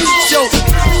in the street shows.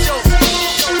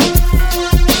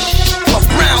 My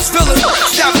Browns feelin',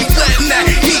 stop me letting that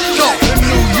heat go. The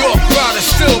New York rider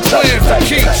still playing for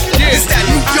keeps, yeah. It's that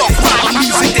New York model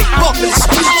music, they bump in the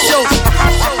street shows.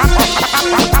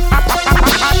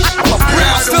 My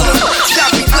Browns feelin',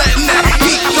 stop me letting that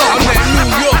heat go. I'm that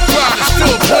New York rider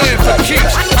still playing for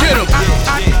keeps, get 'em.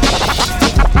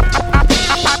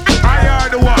 I are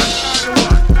the one.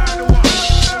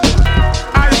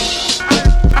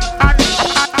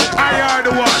 I are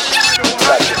the one.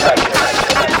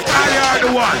 I are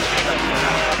the one.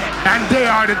 And they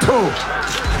are the two.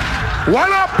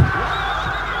 One up.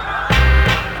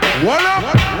 One up.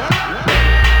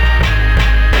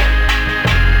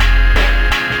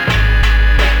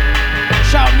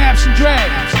 Shout Naps and Drag.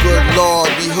 Good Lord,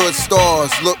 we hood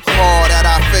stars, look hard at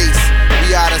our face.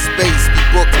 We out of space, we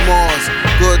booked Mars.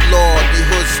 Good Lord, we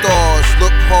hood stars,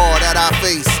 look hard at our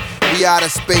face. We out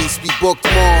of space, we booked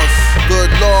Mars.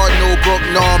 Good Lord, no Brook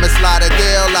Norm, it's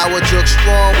Lauderdale. Our jerk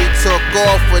strong, we took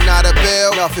off without a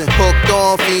bail. Nothing hooked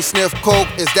on, fiend sniff coke.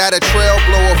 Is that a trail?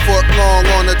 Blow a foot long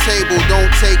on the table,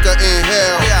 don't take a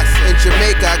inhale. In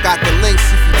Jamaica, I got the links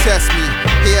if you test me.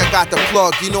 Here I got the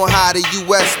plug, you know how the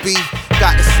US be.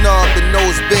 Got the snub, the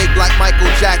nose big like Michael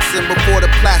Jackson before the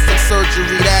plastic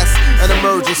surgery, that's an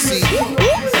emergency.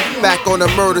 Back on the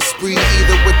murder spree,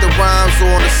 either with the rhymes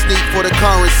or on the sneak for the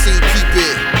currency, keep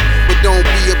it. But don't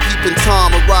be a peeping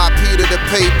Tom or rob Peter to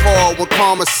pay Paul. When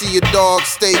karma see a dog,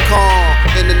 stay calm.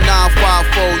 In the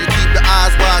 954, you keep your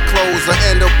eyes wide closed or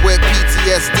end up with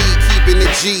PTSD, keeping the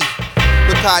G.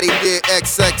 Look how they did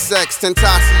XXX,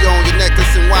 Tentacion, your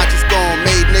necklace and watch is gone.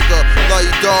 Made nigga, love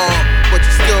you dog, but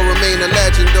you still remain a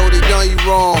legend though they done you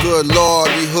wrong. Good Lord,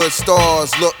 we hood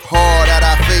stars, look hard at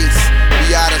our face.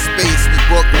 We out of space, we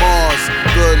book Mars.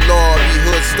 Good Lord, we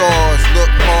hood stars,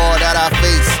 look hard at our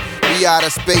face. We out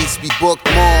of space, we book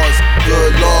Mars.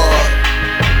 Good Lord,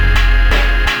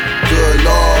 good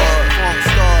Lord.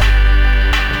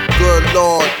 Good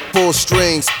Lord, pull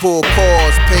strings, pull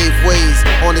cars, pave ways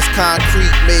on this concrete,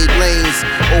 made lanes.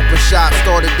 Open shop,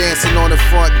 started dancing on the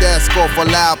front desk off a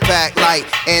loud pack light.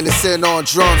 Anderson on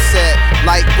drum set,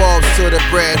 light bulbs to the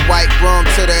bread, white rum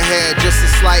to the head, just a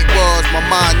slight buzz. My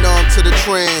mind numb to the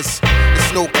trance.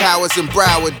 It's no cowards in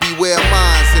Broward, beware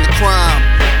minds in the crime.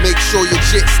 Make sure your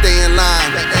jit stay in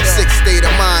line. Sick state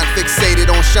of mind, fixated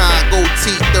on shine. Gold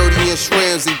teeth, 30-inch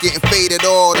rims, and getting faded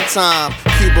all the time.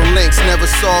 Cuban links, never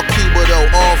saw Cuba though.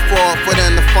 All fraud for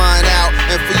them to find out,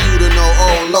 and for you to know,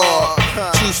 oh Lord.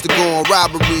 Choose to go on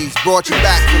robberies, brought you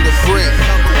back from the brink.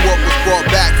 What was brought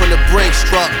back from the brink,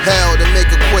 struck hell to make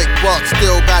a quick buck.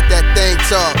 Still got that thing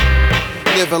tough.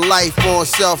 Living life on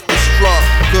self-destruct.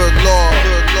 Good Lord,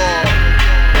 good Lord,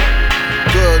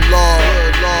 good Lord,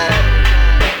 good Lord.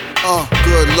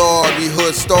 Good Lord, we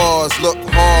hood stars. Look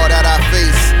hard at our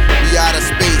face. We out of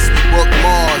space, we book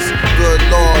Mars. Good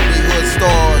Lord, we hood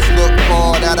stars. Look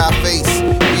hard at our face.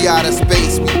 We out of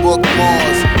space, we book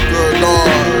Mars. Good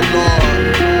Lord, good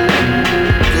Lord,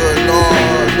 good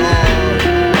Lord,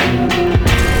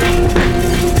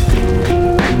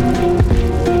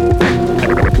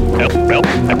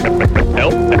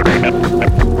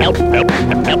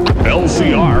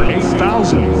 LCR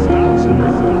 8000.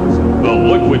 The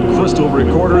liquid crystal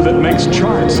recorder that makes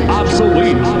charts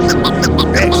obsolete.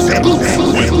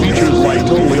 With features like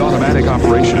totally automatic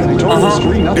operation, total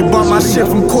screen up. They bought my shit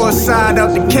from Courtside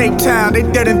out to Cape Town. They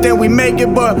didn't think we make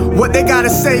it, but what they gotta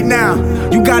say now?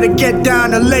 You gotta get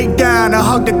down and lay down and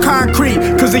hug the concrete,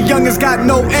 cause the youngins got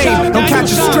no aim. Don't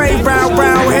catch a straight round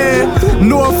here.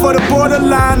 North for the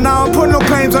borderline. Now I don't put no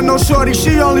claims on no shorty,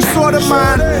 she only sort of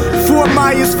mine. Fort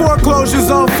Myers foreclosures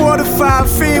all fortified.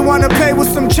 Fiend wanna pay with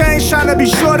some change, tryna be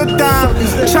short of dime.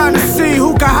 Tryna see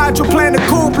who can hydroplane the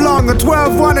coupe longer.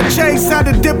 12 wanna chase, had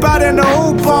to dip out in the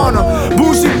hoop on her.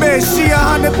 Bougie bitch, she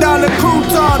 $100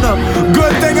 crouton her.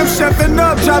 Good thing I'm chefing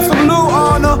up, drop some loot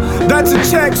on her. That's a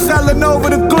check selling over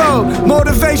the globe.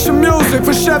 Motivation music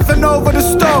for chefing over the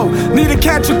stove. Need to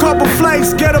catch a couple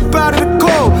flights, get up out of the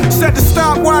cold. Set the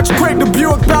stopwatch quick, the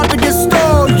Buick about to get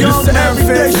stole. Young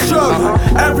everyday struggle,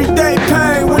 everyday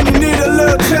pain when you need a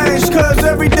little change, cause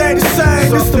every day the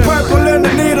same. It's the purple in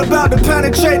the needle about to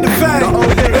penetrate the vein.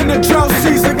 In the drought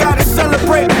season, gotta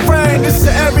celebrate the rain. It's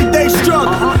an everyday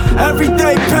struggle,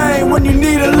 everyday pain when you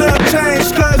need a little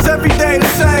change, cause every day the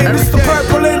same. It's the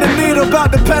purple in the needle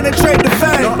about to penetrate the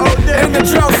vein. In the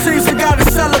drought season, gotta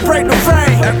celebrate the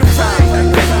rain.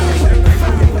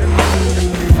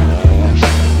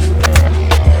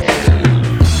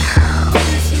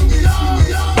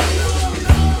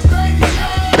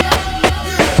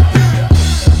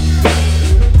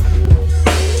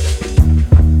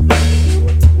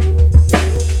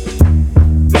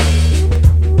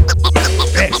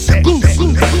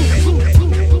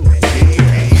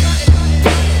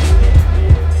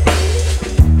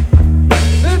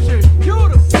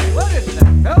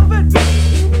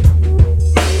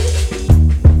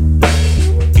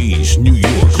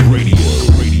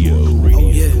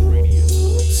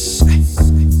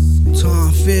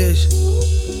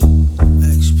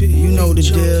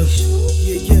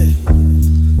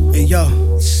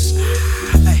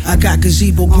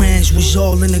 Gazebo Grange was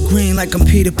all in the green like I'm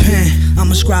Peter Pan.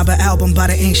 I'ma scribe an album by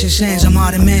the ancient sands. I'm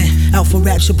out of man, out for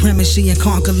rap supremacy and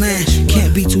conquer land.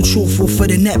 Can't be too truthful for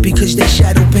the net because they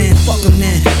shadow banned. Fuck them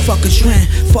then, fuck a trend,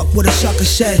 fuck what a sucker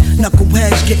said.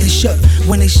 Knuckleheads getting shook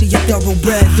when they see a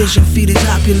thoroughbred. Vision feed is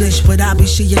opulence, but I be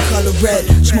seeing color red.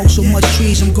 Smoke so much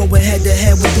trees, I'm going head to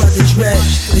head with Brother Dread.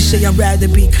 They say I'd rather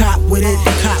be caught with it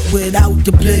than caught without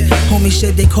the blick. Homie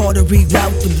said they called to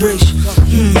reroute the bridge.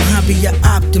 I be an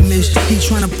optimist. He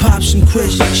tryna pop some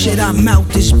crisp. Shit, I'm out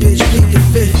this bitch, plead the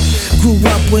fifth. Grew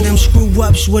up with them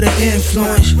screw-ups with an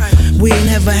influence. We ain't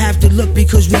never have to look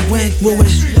because we went through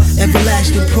it.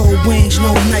 Everlasting pro wings,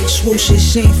 no night swooshes.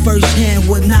 Seen firsthand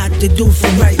what not to do for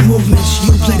right movements.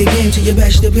 You play the game to your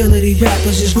best ability.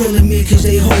 Rappers is grilling me cause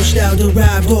they whole style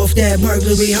derived off that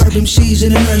burglary. Heard them seas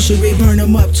in the nursery, burn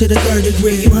them up to the 3rd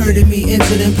degree. You heard of me,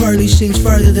 into them pearly scenes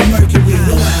further than Mercury.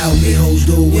 Know how me hoes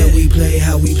do when we play,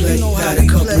 how we play. Got a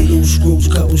couple loose screws,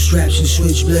 couple straps and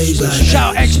switchblades. Like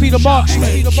shout XP the box,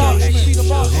 XP the box, XP the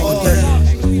box. All day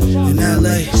in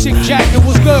LA. Sick jacket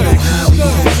was good. Know how we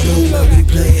hoes do when we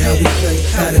play, how we play.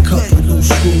 Got a couple loose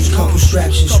screws, couple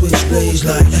straps and switchblades.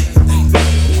 Like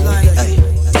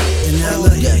in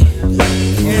LA.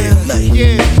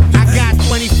 Yeah, I got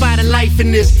 25 to life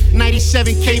in this.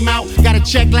 97 came out, got a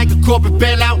check like a corporate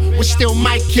bailout. We're still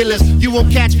mic killers. You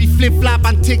won't catch me flip-flop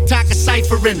on TikTok or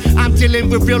ciphering. I'm dealing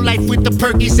with real life with the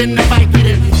Perkies and the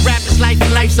Vicodin. Rap is life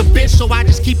and life's a bitch, so I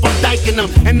just keep on diking them.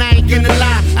 And I ain't gonna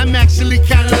lie, I'm actually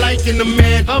kinda liking them,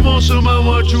 man. I'm on some, I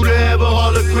want you to have a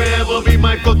hologram of me.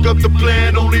 Might fuck up the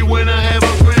plan only when I have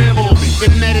a gram on me.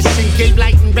 In medicine, gave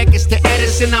lighting records to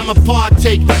Edison, I'm a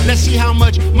partake. Let's see how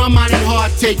much my mind and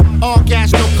heart take. All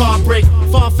gas, no car break,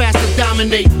 fall fast to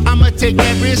dominate. I'ma take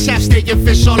that risk, have steak and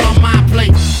fish all on my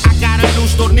plate. I got a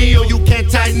loose tornillo, you can't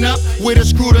tighten up with a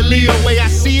screw to Leo. Way I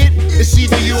see it, it's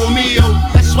either you or me, yo.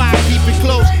 That's why I keep it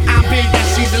close, I'm big, that's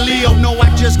Caesar Leo. No, I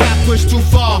just got pushed too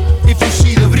far, if you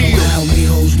see the real. How me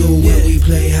hoes do when we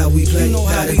play, how we play.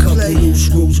 Got a couple loose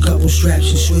screws, couple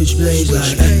straps and switchblades.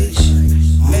 Like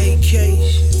make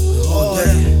case, all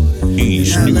day.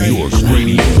 East New York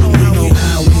Radio. Know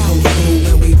how we hoes do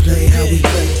when we play, how we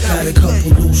play. Got a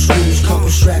couple loose screws, couple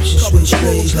straps and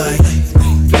switchblades. Like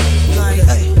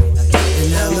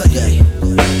in LA.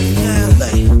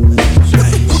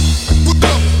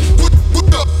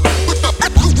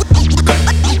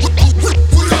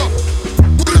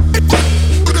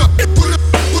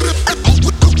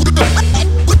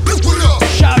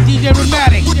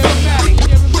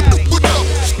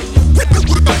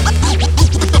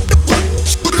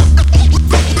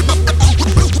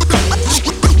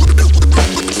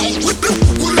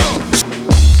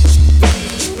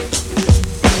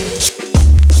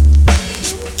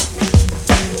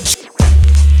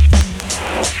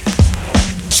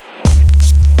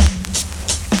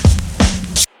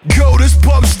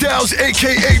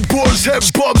 Buzz,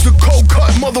 head bubs, the cold cut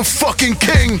motherfucking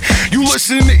king. You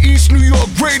listening to East New York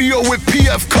Radio with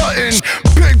PF Cuttin.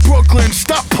 Big Brooklyn,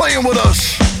 stop playing with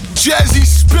us. Jazzy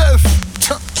Spiff.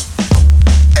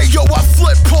 Hey yo, I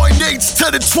flip .8s to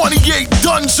the 28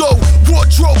 Dunzo.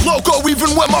 Wardrobe loco,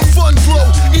 even when my funds low.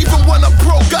 Even when I'm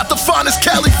broke, got the finest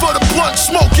Cali for the blunt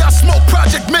smoke. I smoke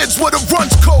Project Mids with a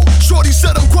runs coat. Shorty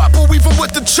said I'm guapo, even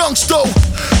with the chunks though.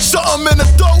 Something in the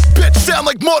dope, bitch sound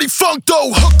like Marty Funk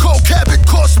though. Her coke habit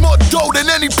costs more dough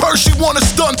than any purse she wanna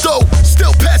stunt though.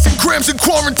 Still passing grams in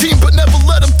quarantine, but never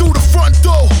let them through the front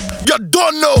door. Y'all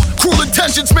don't know, cruel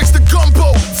intentions mix the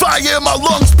gumbo. Fire in my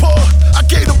lungs, paw. I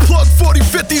gave the plug 40,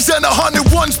 50s and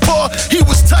 101s, paw. He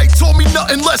was tight, told me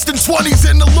nothing less than 20s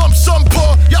in the lump sum,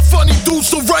 paw. Y'all funny dudes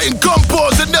still writing gun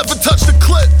bars and never touch the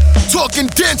clip. Talking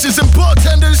dancers and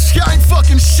bartenders, I ain't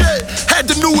fucking shit. Had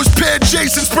the newest pair of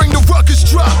Jasons, bring the ruckus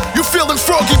drop. You feeling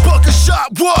froggy, buck a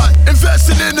shot, what?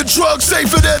 Investing in the drugs,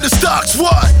 safer than the stocks,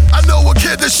 what? I know a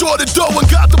kid that shorted dough and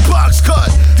got the box cut.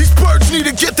 These birds need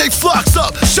to get they flocks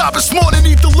up. Shop this morning,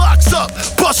 eat the locks up.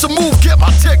 Bust a move, get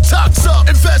my TikToks up.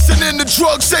 Investing in the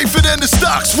drugs, safer than the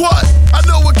stocks, what? I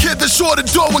know a kid that shorted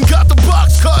dough and got the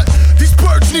box cut. These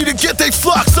birds need to get they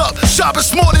flocks up. Shop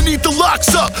this morning, eat the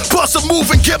locks up. Bust a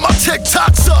move and get my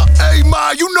TikToks up. Hey,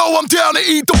 ma, you know I'm down to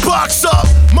eat the box up.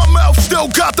 My mouth still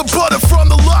got the butter from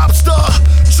the lobster.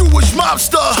 Jewish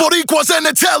mobster, Boricuas and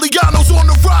Italianos on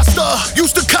the roster.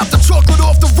 Used to cop the chocolate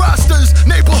off the rosters.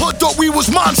 Neighborhood thought we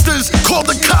was monsters. Called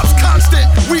the cops constant.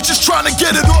 We just trying to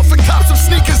get it off and cop some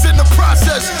sneakers in the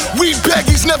process. We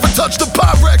baggies never touch the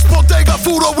Pyrex. Bodega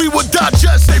food or we would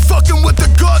digest. They fucking with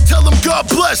the God, tell them God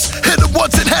bless. Hit them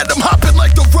once and had them hopping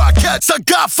like the Rockettes. I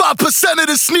got 5% of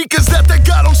the sneakers that they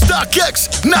got on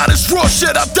StockX. Nah, this raw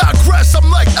shit, I digress. I'm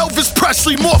like Elvis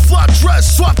Presley, more fly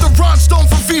dress. Swap the rhinestone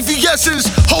for VVS's.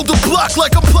 Hold the block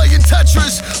like I'm playing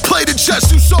Tetris. Play the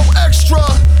chess, you so extra.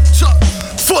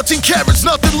 14 carats,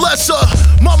 nothing lesser.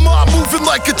 My mom moving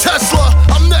like a Tesla.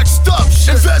 I'm next up.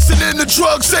 Investing in the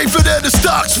drugs, safer than the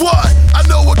stocks. What? I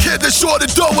know a kid that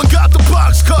shorted dough and got the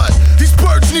box cut. These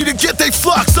birds need to get they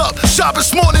flocks up. Shop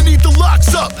this morning, eat the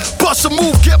locks up. Bust a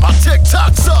move, get my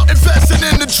TikToks up. Investing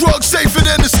in the drugs, safer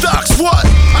than the stocks. What?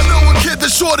 I know a kid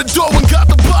that shorted dough and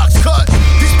got the box cut.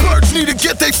 These birds need to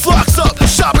get they flocks up.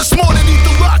 Shop this morning, eat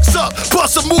the locks up.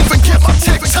 Bust a move and get my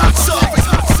TikToks up.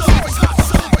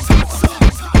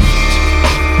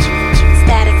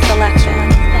 Static Selection.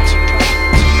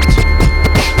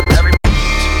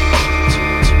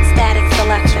 Static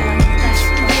Selection.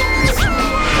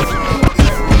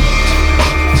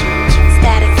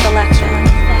 Static Selection.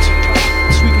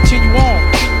 As we continue on.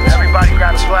 Everybody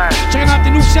got a flash. Checking out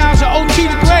the new sounds of OT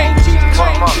the Great.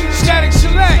 Static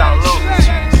Select.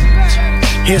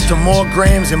 Here's to more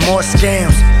grams and more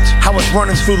scams. I was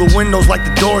running through the windows like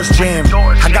the doors jammed.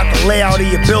 I got the layout of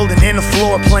your building and the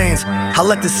floor plans. I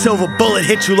let the silver bullet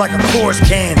hit you like a chorus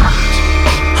can.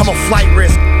 I'm a flight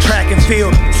risk, track and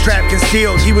field, strap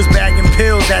concealed. He was bagging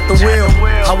pills at the wheel.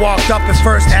 I walked up at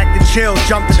first, acting chill,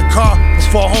 jumped in the car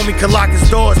before homie could lock his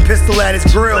doors, pistol at his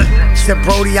grill. Said,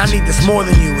 Brody, I need this more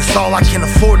than you. It's all I can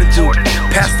afford to do.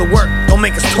 Pass the work, don't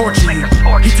make us torture you.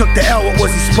 He took the L, what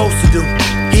was he supposed to do?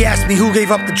 He asked me who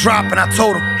gave up the drop, and I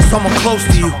told him, someone close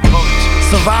to you.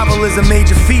 Survival is a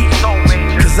major feat.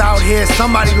 Cause out here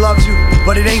somebody loves you,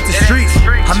 but it ain't the streets.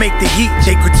 I make the heat,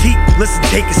 they critique, listen,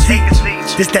 take a seat.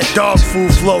 This that dog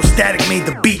food flow, Static made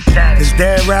the beat. There's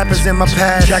dead rappers in my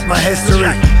past, check my history.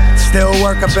 Still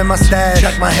work up in my stash,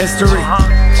 check my history.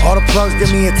 All the plugs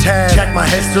give me a tag, check my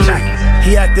history.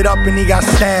 He acted up and he got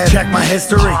stabbed, check my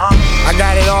history. I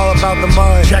got it all about the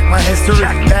mud, check my history.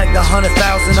 Bagged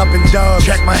 100,000 up in dubs,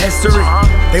 check my history.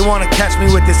 They wanna catch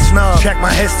me with this snub, check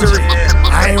my history.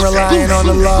 I ain't relying on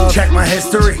the love, check my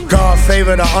history. God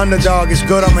favor the underdog, it's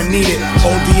good, I'ma need it.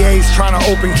 ODAs trying to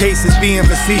open cases, being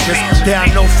facetious. There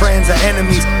are no friends or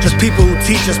enemies, just people who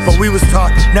teach us. But we was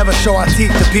taught, never show our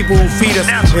teeth to people who feed us.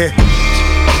 Yeah.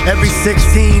 Every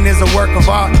 16 is a work of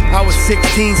art. I was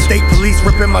 16, state police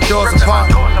ripping my doors apart.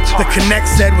 The connect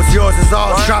said what's yours is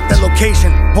ours. Drop that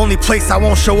location. Only place I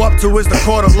won't show up to is the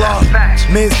court of law.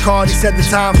 Miz called, he said the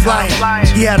time flying.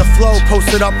 He had a flow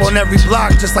posted up on every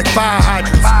block, just like fire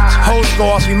hydrants. Hoes go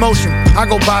off emotion, I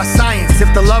go by science.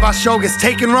 If the love I show gets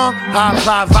taken wrong, I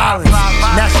apply violence.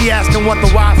 Now she asking what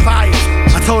the Wi-Fi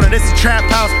is. I told her this a trap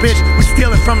house, bitch. We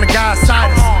stealing from the guy's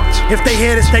side us. If they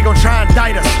hear this, they gon' try and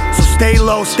indict us. So stay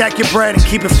low, stack your bread, and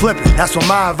keep it flipping. That's what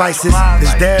my advice is.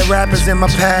 There's dead rappers in my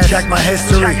past, check my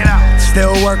history.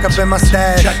 Still work up in my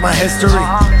stash, check my history.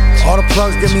 All the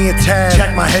plugs give me a tag,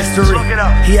 check my history.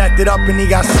 He acted up and he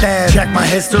got stabbed, check my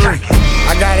history.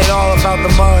 I got it all about the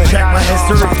mud, check my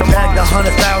history. Bagged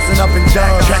 100,000 up in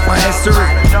dubs, check my history.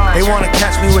 They wanna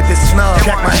catch me with this snub,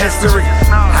 check my history.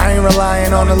 I ain't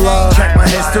relying on the love, check my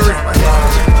history.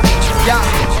 Yeah,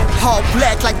 all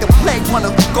black like the plague,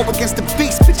 wanna go against the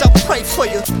beast, bitch, I'll pray for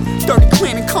you. Dirty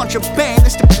clean and contraband,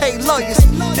 it's to pay lawyers.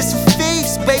 This is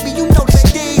feast, baby, you know the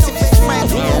steez. If your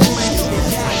friends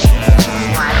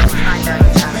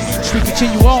We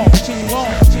continue on.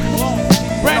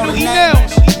 Brand new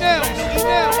emails.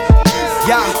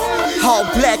 Yeah, all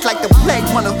black like the plague,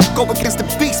 wanna go against the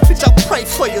beast, bitch, I'll pray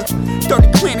for you.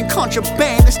 Dirty clean and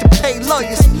contraband, it's to pay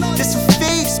lawyers. This is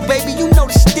feast, baby, you know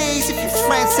the steez. If your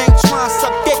friends ain't trying to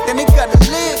suck dick, then they gotta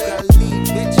live.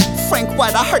 Frank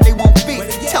White, I heard they won't beat.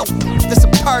 Tell this a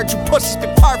purge, you pussies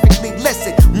been perfectly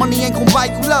listen. Money ain't gon' buy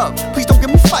you love, please don't get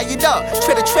me fired up.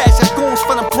 Trade the trash as goons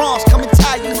from the Bronx, come and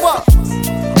tie you up.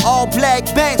 All black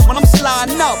banks when I'm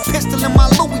sliding up, pistol in my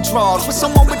Louis drawers with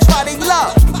someone with try they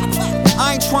love.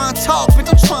 I ain't trying to talk, bitch,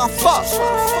 I'm trying to fuck.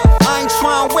 I ain't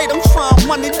trying to wait, I'm trying to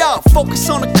run it up. Focus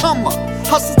on the come up,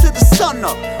 hustle to the sun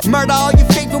up. Murder all your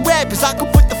favorite rappers, I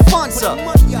can put the funds up.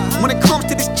 When it comes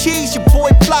to this cheese, your boy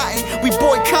plotting, we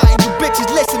boycotting. You bitches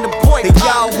listen to boycott. They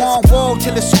y'all want war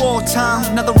till it's war time.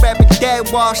 Another rapper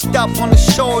dead washed up on the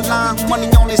shoreline. Money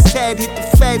on his head, hit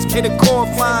the feds, pay the core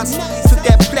fines. Took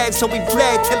that pledge, so we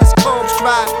bled till his corpse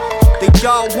dry. They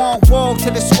y'all want war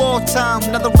till it's war time.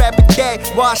 Another rapper dead,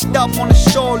 washed up on the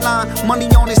shoreline. Money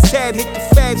on his head, hit the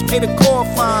feds, pay the core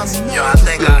fines. Yo, I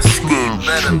think I skied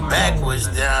better backwards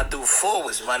than I do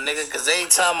forwards, my nigga. Cause every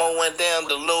time I went down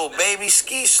the little baby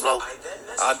ski slope,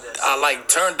 I like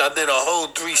turned, I did a whole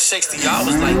 360. I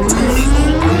was like, Tony,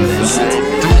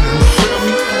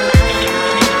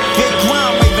 Big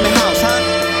ground wave in the house, huh?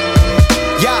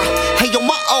 Yeah, hey yo,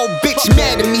 my old bitch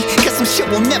mad at me. Guess some shit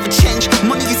will never change.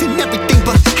 Money isn't everything,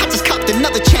 but I just copped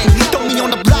another chain. Throw me on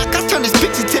the block, I turn this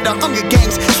bitch into the Hunger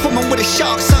Games. Swimming with a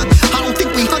shark, son. I don't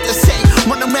think we hunt the same.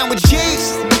 Run around with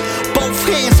G's. Both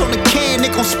hands on the can, they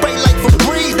gon' spray like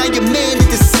Febreze. Now your man is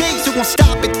deceased, you gon'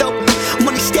 stop it though.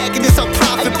 Money stacking, it's our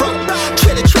profit, bro.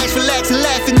 Trade the trash, relax and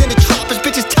laughing in the tropics.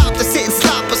 Bitches topless, sitting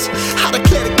sloppers. How to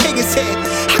clear the king is head.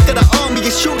 I got an army of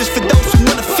shooters for those who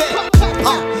wanna fit.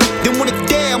 Then when it's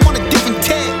there, I'm on a different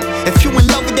tag. If you in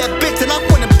love with that bitch, then I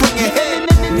wanna bring it head.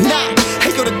 Nah,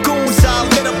 hey yo, the goons all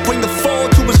lit up. Bring the fall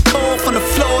to his core from the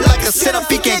floor like a setup.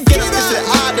 He can't get up, this is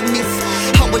odd to me.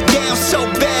 I was down so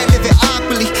bad, living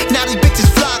awkwardly. Now these bitches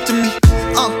flock to me.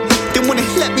 They wanna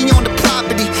let me on the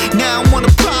property. Now I'm on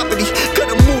the property.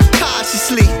 Gotta move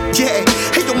cautiously. Yeah,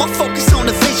 hey yo, my focus on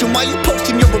the vision. While you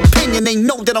posting your opinion, they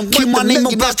know that I'm keep my name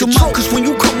about your mouth. Cause when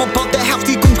you come up out that house,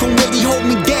 these goons gon' really hold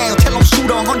me down. Tell them shoot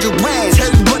 100 rounds.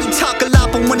 Everybody talk a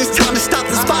lot, but when it's time to stop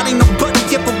the spot, ain't nobody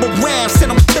give up around.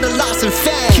 Send them to the lost and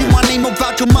found. Keep my name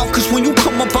about your mouth, cause when you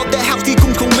come up out that house, these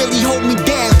goons gon' really hold me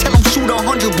down. Tell them shoot 100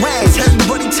 rounds.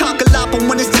 Everybody talk a lot, but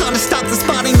when it's time to stop the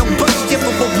spot, ain't nobody give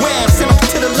up around. Send them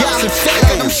to the lost and found.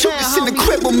 I got them shooters in the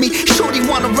crib with me. Shorty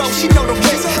wanna roll, she know the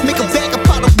risk. Make a bag up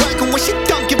out of work, and when she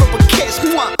done, give up a kiss.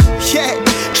 Mwah. Yeah,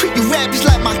 treat you rappers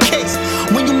like my case.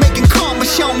 When you making karma,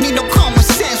 she don't need no common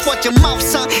sense. Watch your mouth,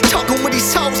 son. Talking with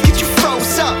these hoes, get you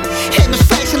froze up. Hammers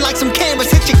flashing like some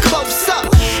cameras, hit you close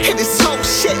up. Hit this whole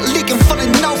shit leaking from the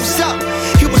nose up.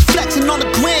 He was flexing on the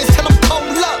grams, tell him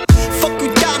pull up. Fuck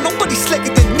you down, nobody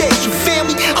slicker than this, you feel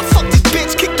me? I fucked this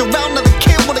bitch, kicked around, another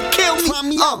kid wanna kill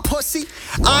me. Pussy,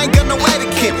 I ain't got no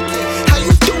etiquette. How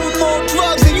you doing more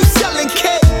drugs than you selling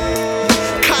cake?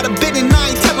 Caught a bit and I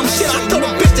ain't tell him shit. I told a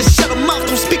bitch to shut him mouth,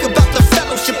 don't speak about the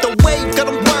fellowship. The wave got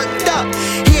him worked up.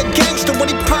 He a gangster when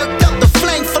he perked up. The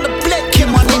flame from the blick. Keep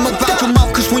my name about your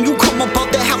mouth, cause when you come up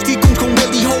out that house, these goons gon'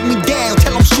 really hold me down.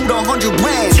 Tell him shoot 100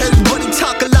 rounds. Everybody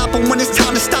talk a lot, but when it's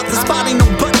time to stop the spot, ain't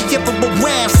nobody give up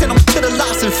around. Send them to the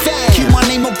lost and found. Keep my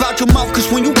name about your mouth,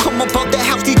 cause when you come up out that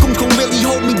house, these goons gon' really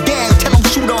hold me down. Tell them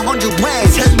shoot 100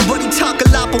 rounds. Everybody talk a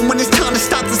lot, but when it's time to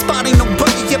stop the spot, ain't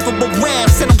nobody give up around.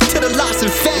 Send them to the lost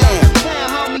and found.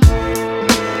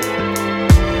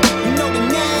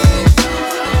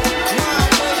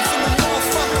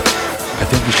 I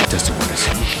think we should test the waters.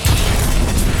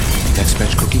 Next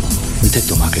batch cookie, we take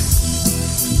to market.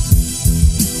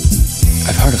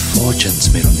 I've heard of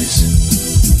fortunes made on this.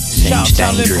 Seems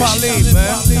dangerous.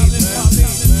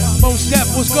 Most Def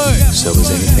was good. So is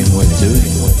anything worth doing?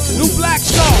 New Black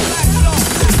Star.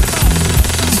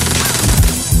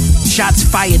 Shots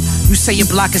fired. You say your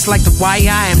block is like the wire.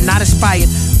 I am not inspired.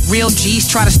 Real G's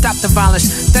try to stop the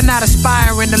violence. They're not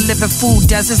aspiring to live in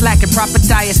food deserts, lacking proper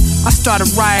diets. I start a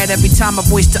riot every time I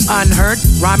voice the unheard.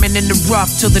 Rhyming in the rough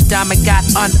till the diamond got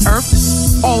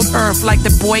unearthed. Old earth like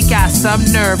the boy got some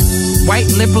nerve.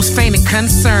 White liberals feigning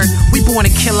concern. We born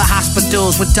in killer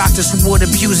hospitals with doctors who would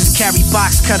abuse us. Carry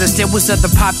box cutters, there was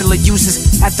other popular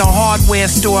uses. At the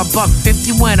hardware store,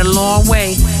 $1.50 went a long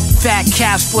way. Fat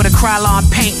caps for the Krylon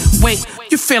paint. Wait,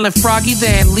 you feeling froggy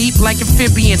then? Leap like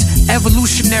amphibians.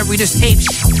 Evolutionary, this ape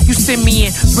you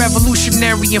simian.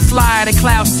 Revolutionary and fly to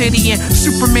Cloud City. And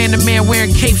Superman the man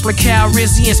wearing capes like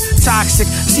Calrissians. Toxic,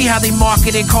 see how they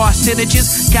marketed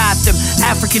carcinogens? Got them,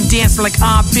 African dancing like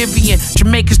amphibian.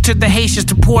 Jamaicans to the Haitians,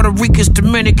 to Puerto Ricans,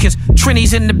 Dominicans.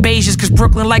 Trinis and the Bajans, cause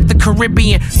Brooklyn like the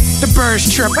Caribbean. The birds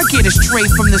chirp, I get it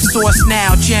straight from the source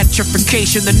now.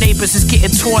 Gentrification, the neighbors is getting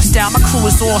tossed out. My crew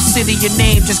is all city, your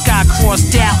name just got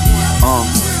crossed out.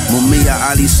 Mumia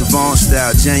Ali Savant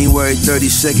style, January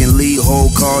 32nd, lead whole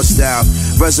car style.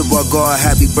 Reservoir guard,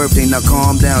 happy birthday, now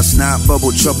calm down. Snot,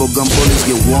 bubble, trouble, gun bullets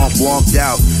get walked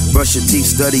out. Brush your teeth,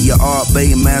 study your art,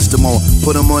 bay and master more.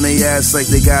 Put them on their ass like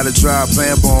they gotta try a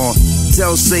pamper on.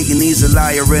 Tell Satan he's a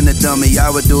liar and a dummy. I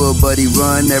would do it, but he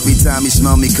run every time he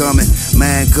smell me coming.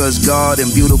 Man, cause God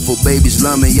and beautiful babies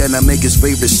love me. And I make his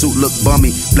favorite suit look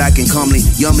bummy. Black and comely,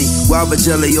 yummy. Guava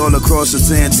jelly all across his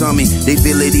tan tummy. They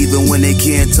feel it even when they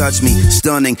can't touch me.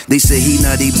 Stunning, they say he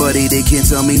nutty buddy. They can't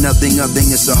tell me nothing.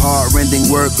 It's a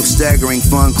heart-rending work of staggering,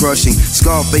 fun crushing.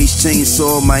 Scarface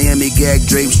chainsaw, Miami gag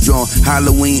drapes drawn.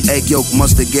 Halloween egg yolk,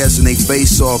 mustard gas and they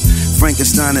face off.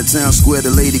 Frankenstein in town square, the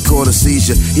lady caught a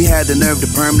seizure. He had the nerve to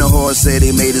perm the horse, say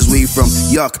they made his weed from.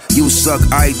 Yuck, you suck,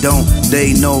 I don't.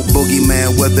 They know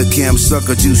boogeyman, weather cam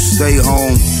sucker, you stay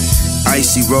home.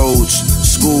 Icy roads,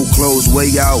 school closed, way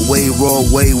out, way raw,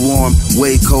 way warm,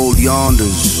 way cold,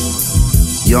 yonders,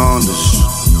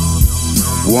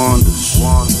 wanders.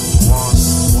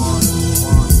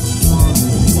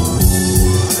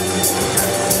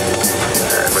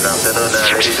 Good afternoon,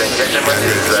 ladies and gentlemen.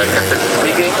 This is Captain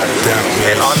speaking.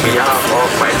 And on behalf of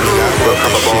my crew,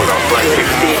 welcome aboard on flight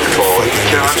 15 for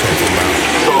Eastern.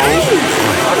 So,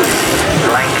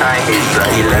 line time is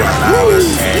 11 hours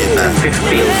and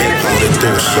 15 minutes.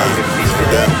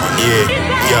 Yeah,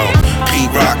 yo.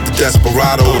 Pete Rock, the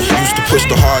Desperado. Used to push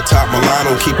the hard top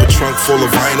Milano. Keep a trunk full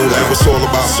of vinyl. Now it's all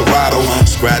about Serato.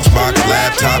 Scratch box,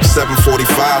 laptop,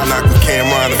 745. Knocking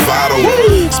camera on the Vado.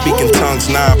 Speaking tongues,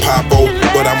 non-popo.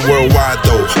 But I'm worldwide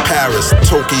though. Paris,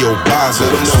 Tokyo, Basel,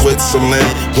 Switzerland.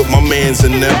 With my mans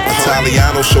in them.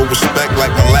 Italiano show respect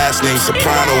like my last name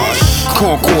Soprano.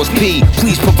 Concourse P,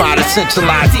 please provide a central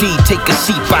ID. Take a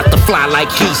seat, bout to fly like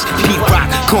geese. Pete Rock,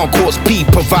 Concourse P,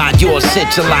 provide your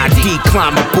essential ID.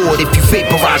 Climb aboard if you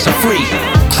vaporize are free.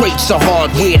 Crates are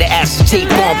hardware, the acetate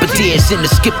bombardiers in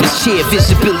the skipper's chair.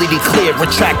 Visibility clear,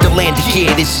 retract the landing gear.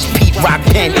 This is Pete Rock,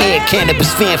 Pen Air, cannabis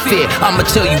fanfare. I'ma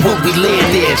tell you when we land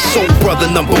there. Soul brother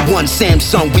number one,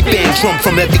 Samsung. We band drum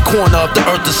from every corner of the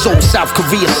earth to Seoul, South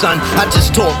Korea, son. I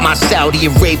just taught my Saudi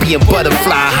Arabian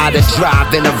butterfly how to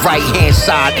drive in the right hand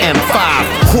side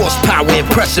M5. Horsepower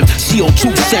impressive,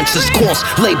 CO2 sensors, cost,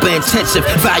 labor intensive,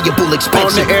 valuable,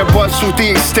 expensive. On the Airbus with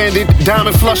the extended,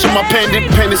 diamond flush on my pendant,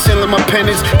 penicillin my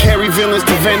pendants, carry villains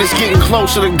to Venice, getting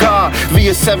closer to God.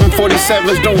 Via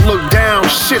 747s, don't look down.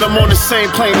 Shit, I'm on the same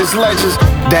plane as legends.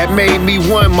 That made me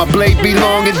one, my blade be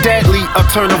long and deadly. I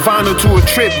turn a vinyl to a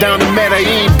trip down to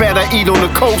Medellin. Better eat on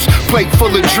the coast, plate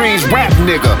full of dreams. Rap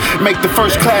nigga, make the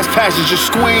first class passenger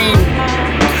scream.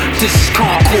 This is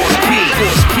Concourse P.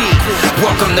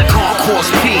 Welcome to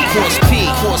Concourse P.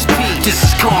 This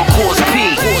is Concourse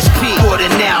P.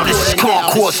 Order now, this is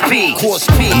Concourse P.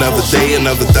 Another day,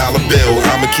 another dollar bill.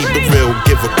 I'ma keep it real,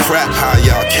 give a crap how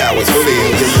y'all cowards feel.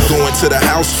 Going to the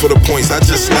house for the points, I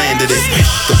just landed it.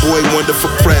 The boy wonder for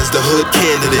prez, the hood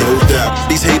candidate. No doubt.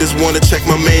 These haters wanna check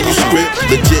my manuscript.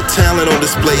 Legit talent on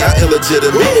display, I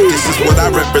illegitimate. This is what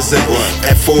I represent.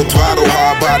 At full throttle,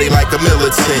 hard body like a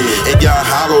militant. And y'all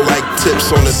hollow like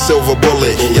tips on a silver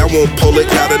bullet. Y'all won't pull it,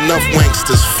 got enough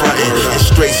wanksters frontin'. And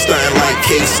straight stuntin' like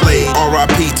K-Slade.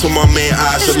 R.I.P. to my man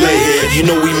Ajale. You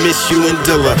know we miss you and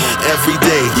Dilla every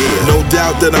day. No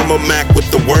doubt that I'm a Mac with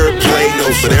the wordplay.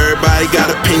 But everybody got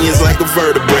opinions like a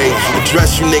vertebrae.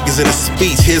 Address you niggas in a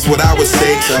speech, here's what I would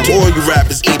say. To all you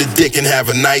rappers, eat a dick and have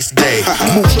a nice day.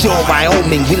 Moose Jaw,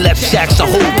 Wyoming, we left shacks a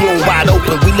hole blown wide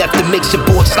open. We left the mixing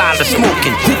board silent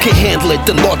smoking. Who can handle it?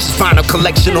 The largest vinyl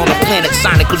collection on the planet.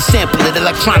 Sonically sample it,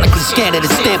 electronically scan it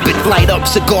and stamp it. Light up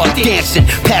cigars dancing,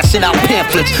 passing out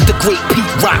pamphlets. The great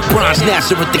Pete Rock, Bronze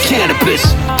Nazareth, the cannabis.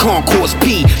 Concourse Concourse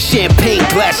P. Champagne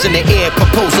glass in the air,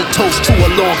 propose a toast to a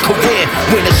long career.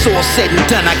 When it's all said and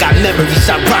done, I got memories.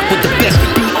 I rock with the best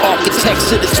beat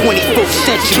architects of the 21st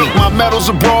century. Took my medals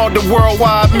abroad to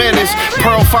worldwide menace.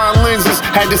 Pearl fine lenses,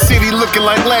 had the city looking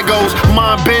like Legos.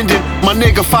 Mind bending, my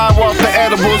nigga fire off the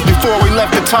edibles. Before we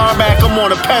left the tarmac, I'm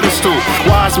on a pedestal.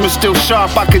 Wiseman still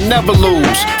sharp, I could never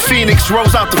lose. Phoenix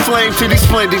rose out the flame to these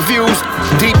splendid views.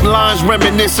 Deep lines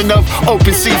reminiscent of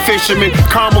open sea fishermen.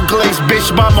 Caramel glazed bitch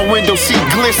by my window seat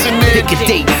glistening. Pick a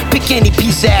date, pick any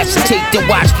piece of ass to take, then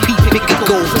watch Pete pick a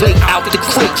gold plate out the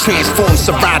crate. Transform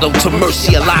Serato to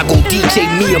Murcielago, DJ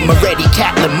Mia Moretti,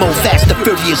 Catlin Mo, faster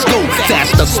furious go,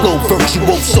 faster slow,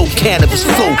 virtuoso cannabis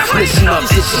flow. Listen up,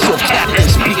 this is your captain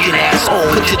speaking,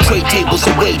 asshole. Put your tray tables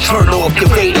away, turn off your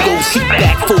radios, seat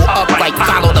back, full upright,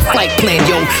 follow the flight plan,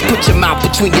 yo. Put your mouth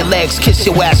between your legs, kiss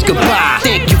your ass goodbye.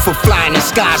 Thank you for flying the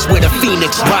skies where the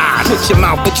phoenix rise. Put your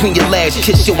mouth between your legs,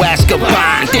 kiss your ass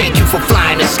goodbye. Thank you for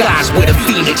flying the skies where the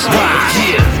phoenix rise.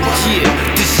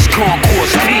 Yeah, this is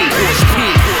Concourse P.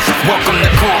 Welcome to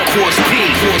Concourse P.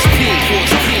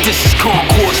 This is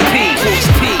Concourse P.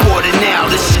 Order now,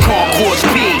 this is Concourse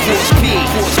P.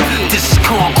 This is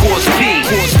Concourse P.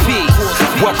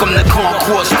 Welcome to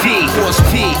Concourse P.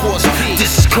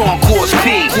 This is Concourse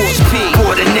P.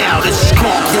 Order now, this is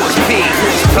Concourse P.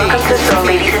 Welcome to the show,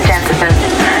 ladies and gentlemen.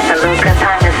 The local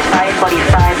time is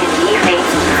 5:45 in the evening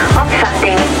on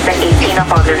Sunday, the 18th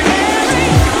of August.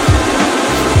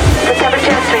 The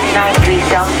temperature is 29 degrees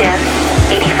Celsius,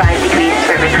 85 degrees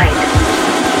Fahrenheit.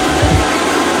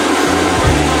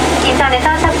 인천에서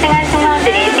탑승한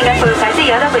승무원들이 싱가포르까지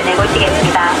여러분을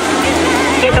모시겠습니다.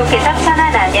 계속해서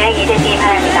편안한 안녕 이대기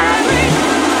바랍니다.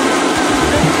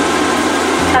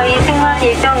 저희 승무원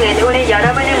일정은 오늘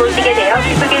여러분을 모시게 되어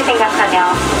기쁘게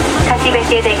생각하며 다시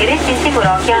뵙게 되기를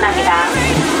진심으로 기원합니다.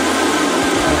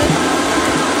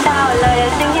 到了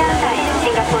승객 사인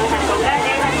싱가포르 항공과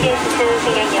늘 함께해 주시는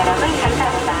승객 여러분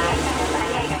감사합니다.